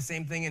find the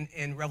same thing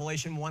in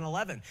Revelation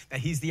 1:11, that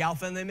he's the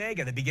Alpha and the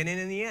Omega, the beginning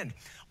and the end.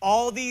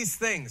 All these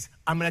things,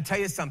 I'm going to tell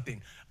you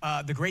something.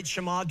 The great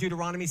Shema,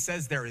 Deuteronomy,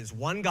 says there is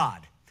one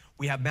God.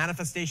 We have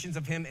manifestations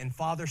of him in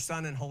Father,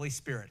 Son, and Holy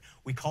Spirit.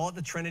 We call it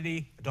the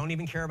Trinity. I don't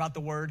even care about the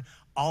word.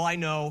 All I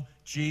know,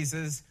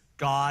 Jesus,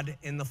 God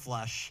in the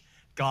flesh,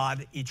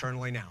 God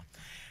eternally now.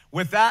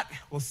 With that,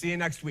 we'll see you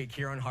next week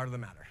here on Heart of the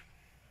Matter.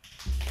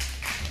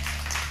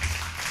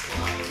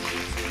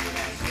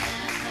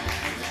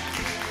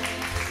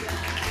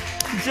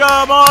 Good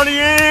job,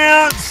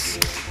 audience!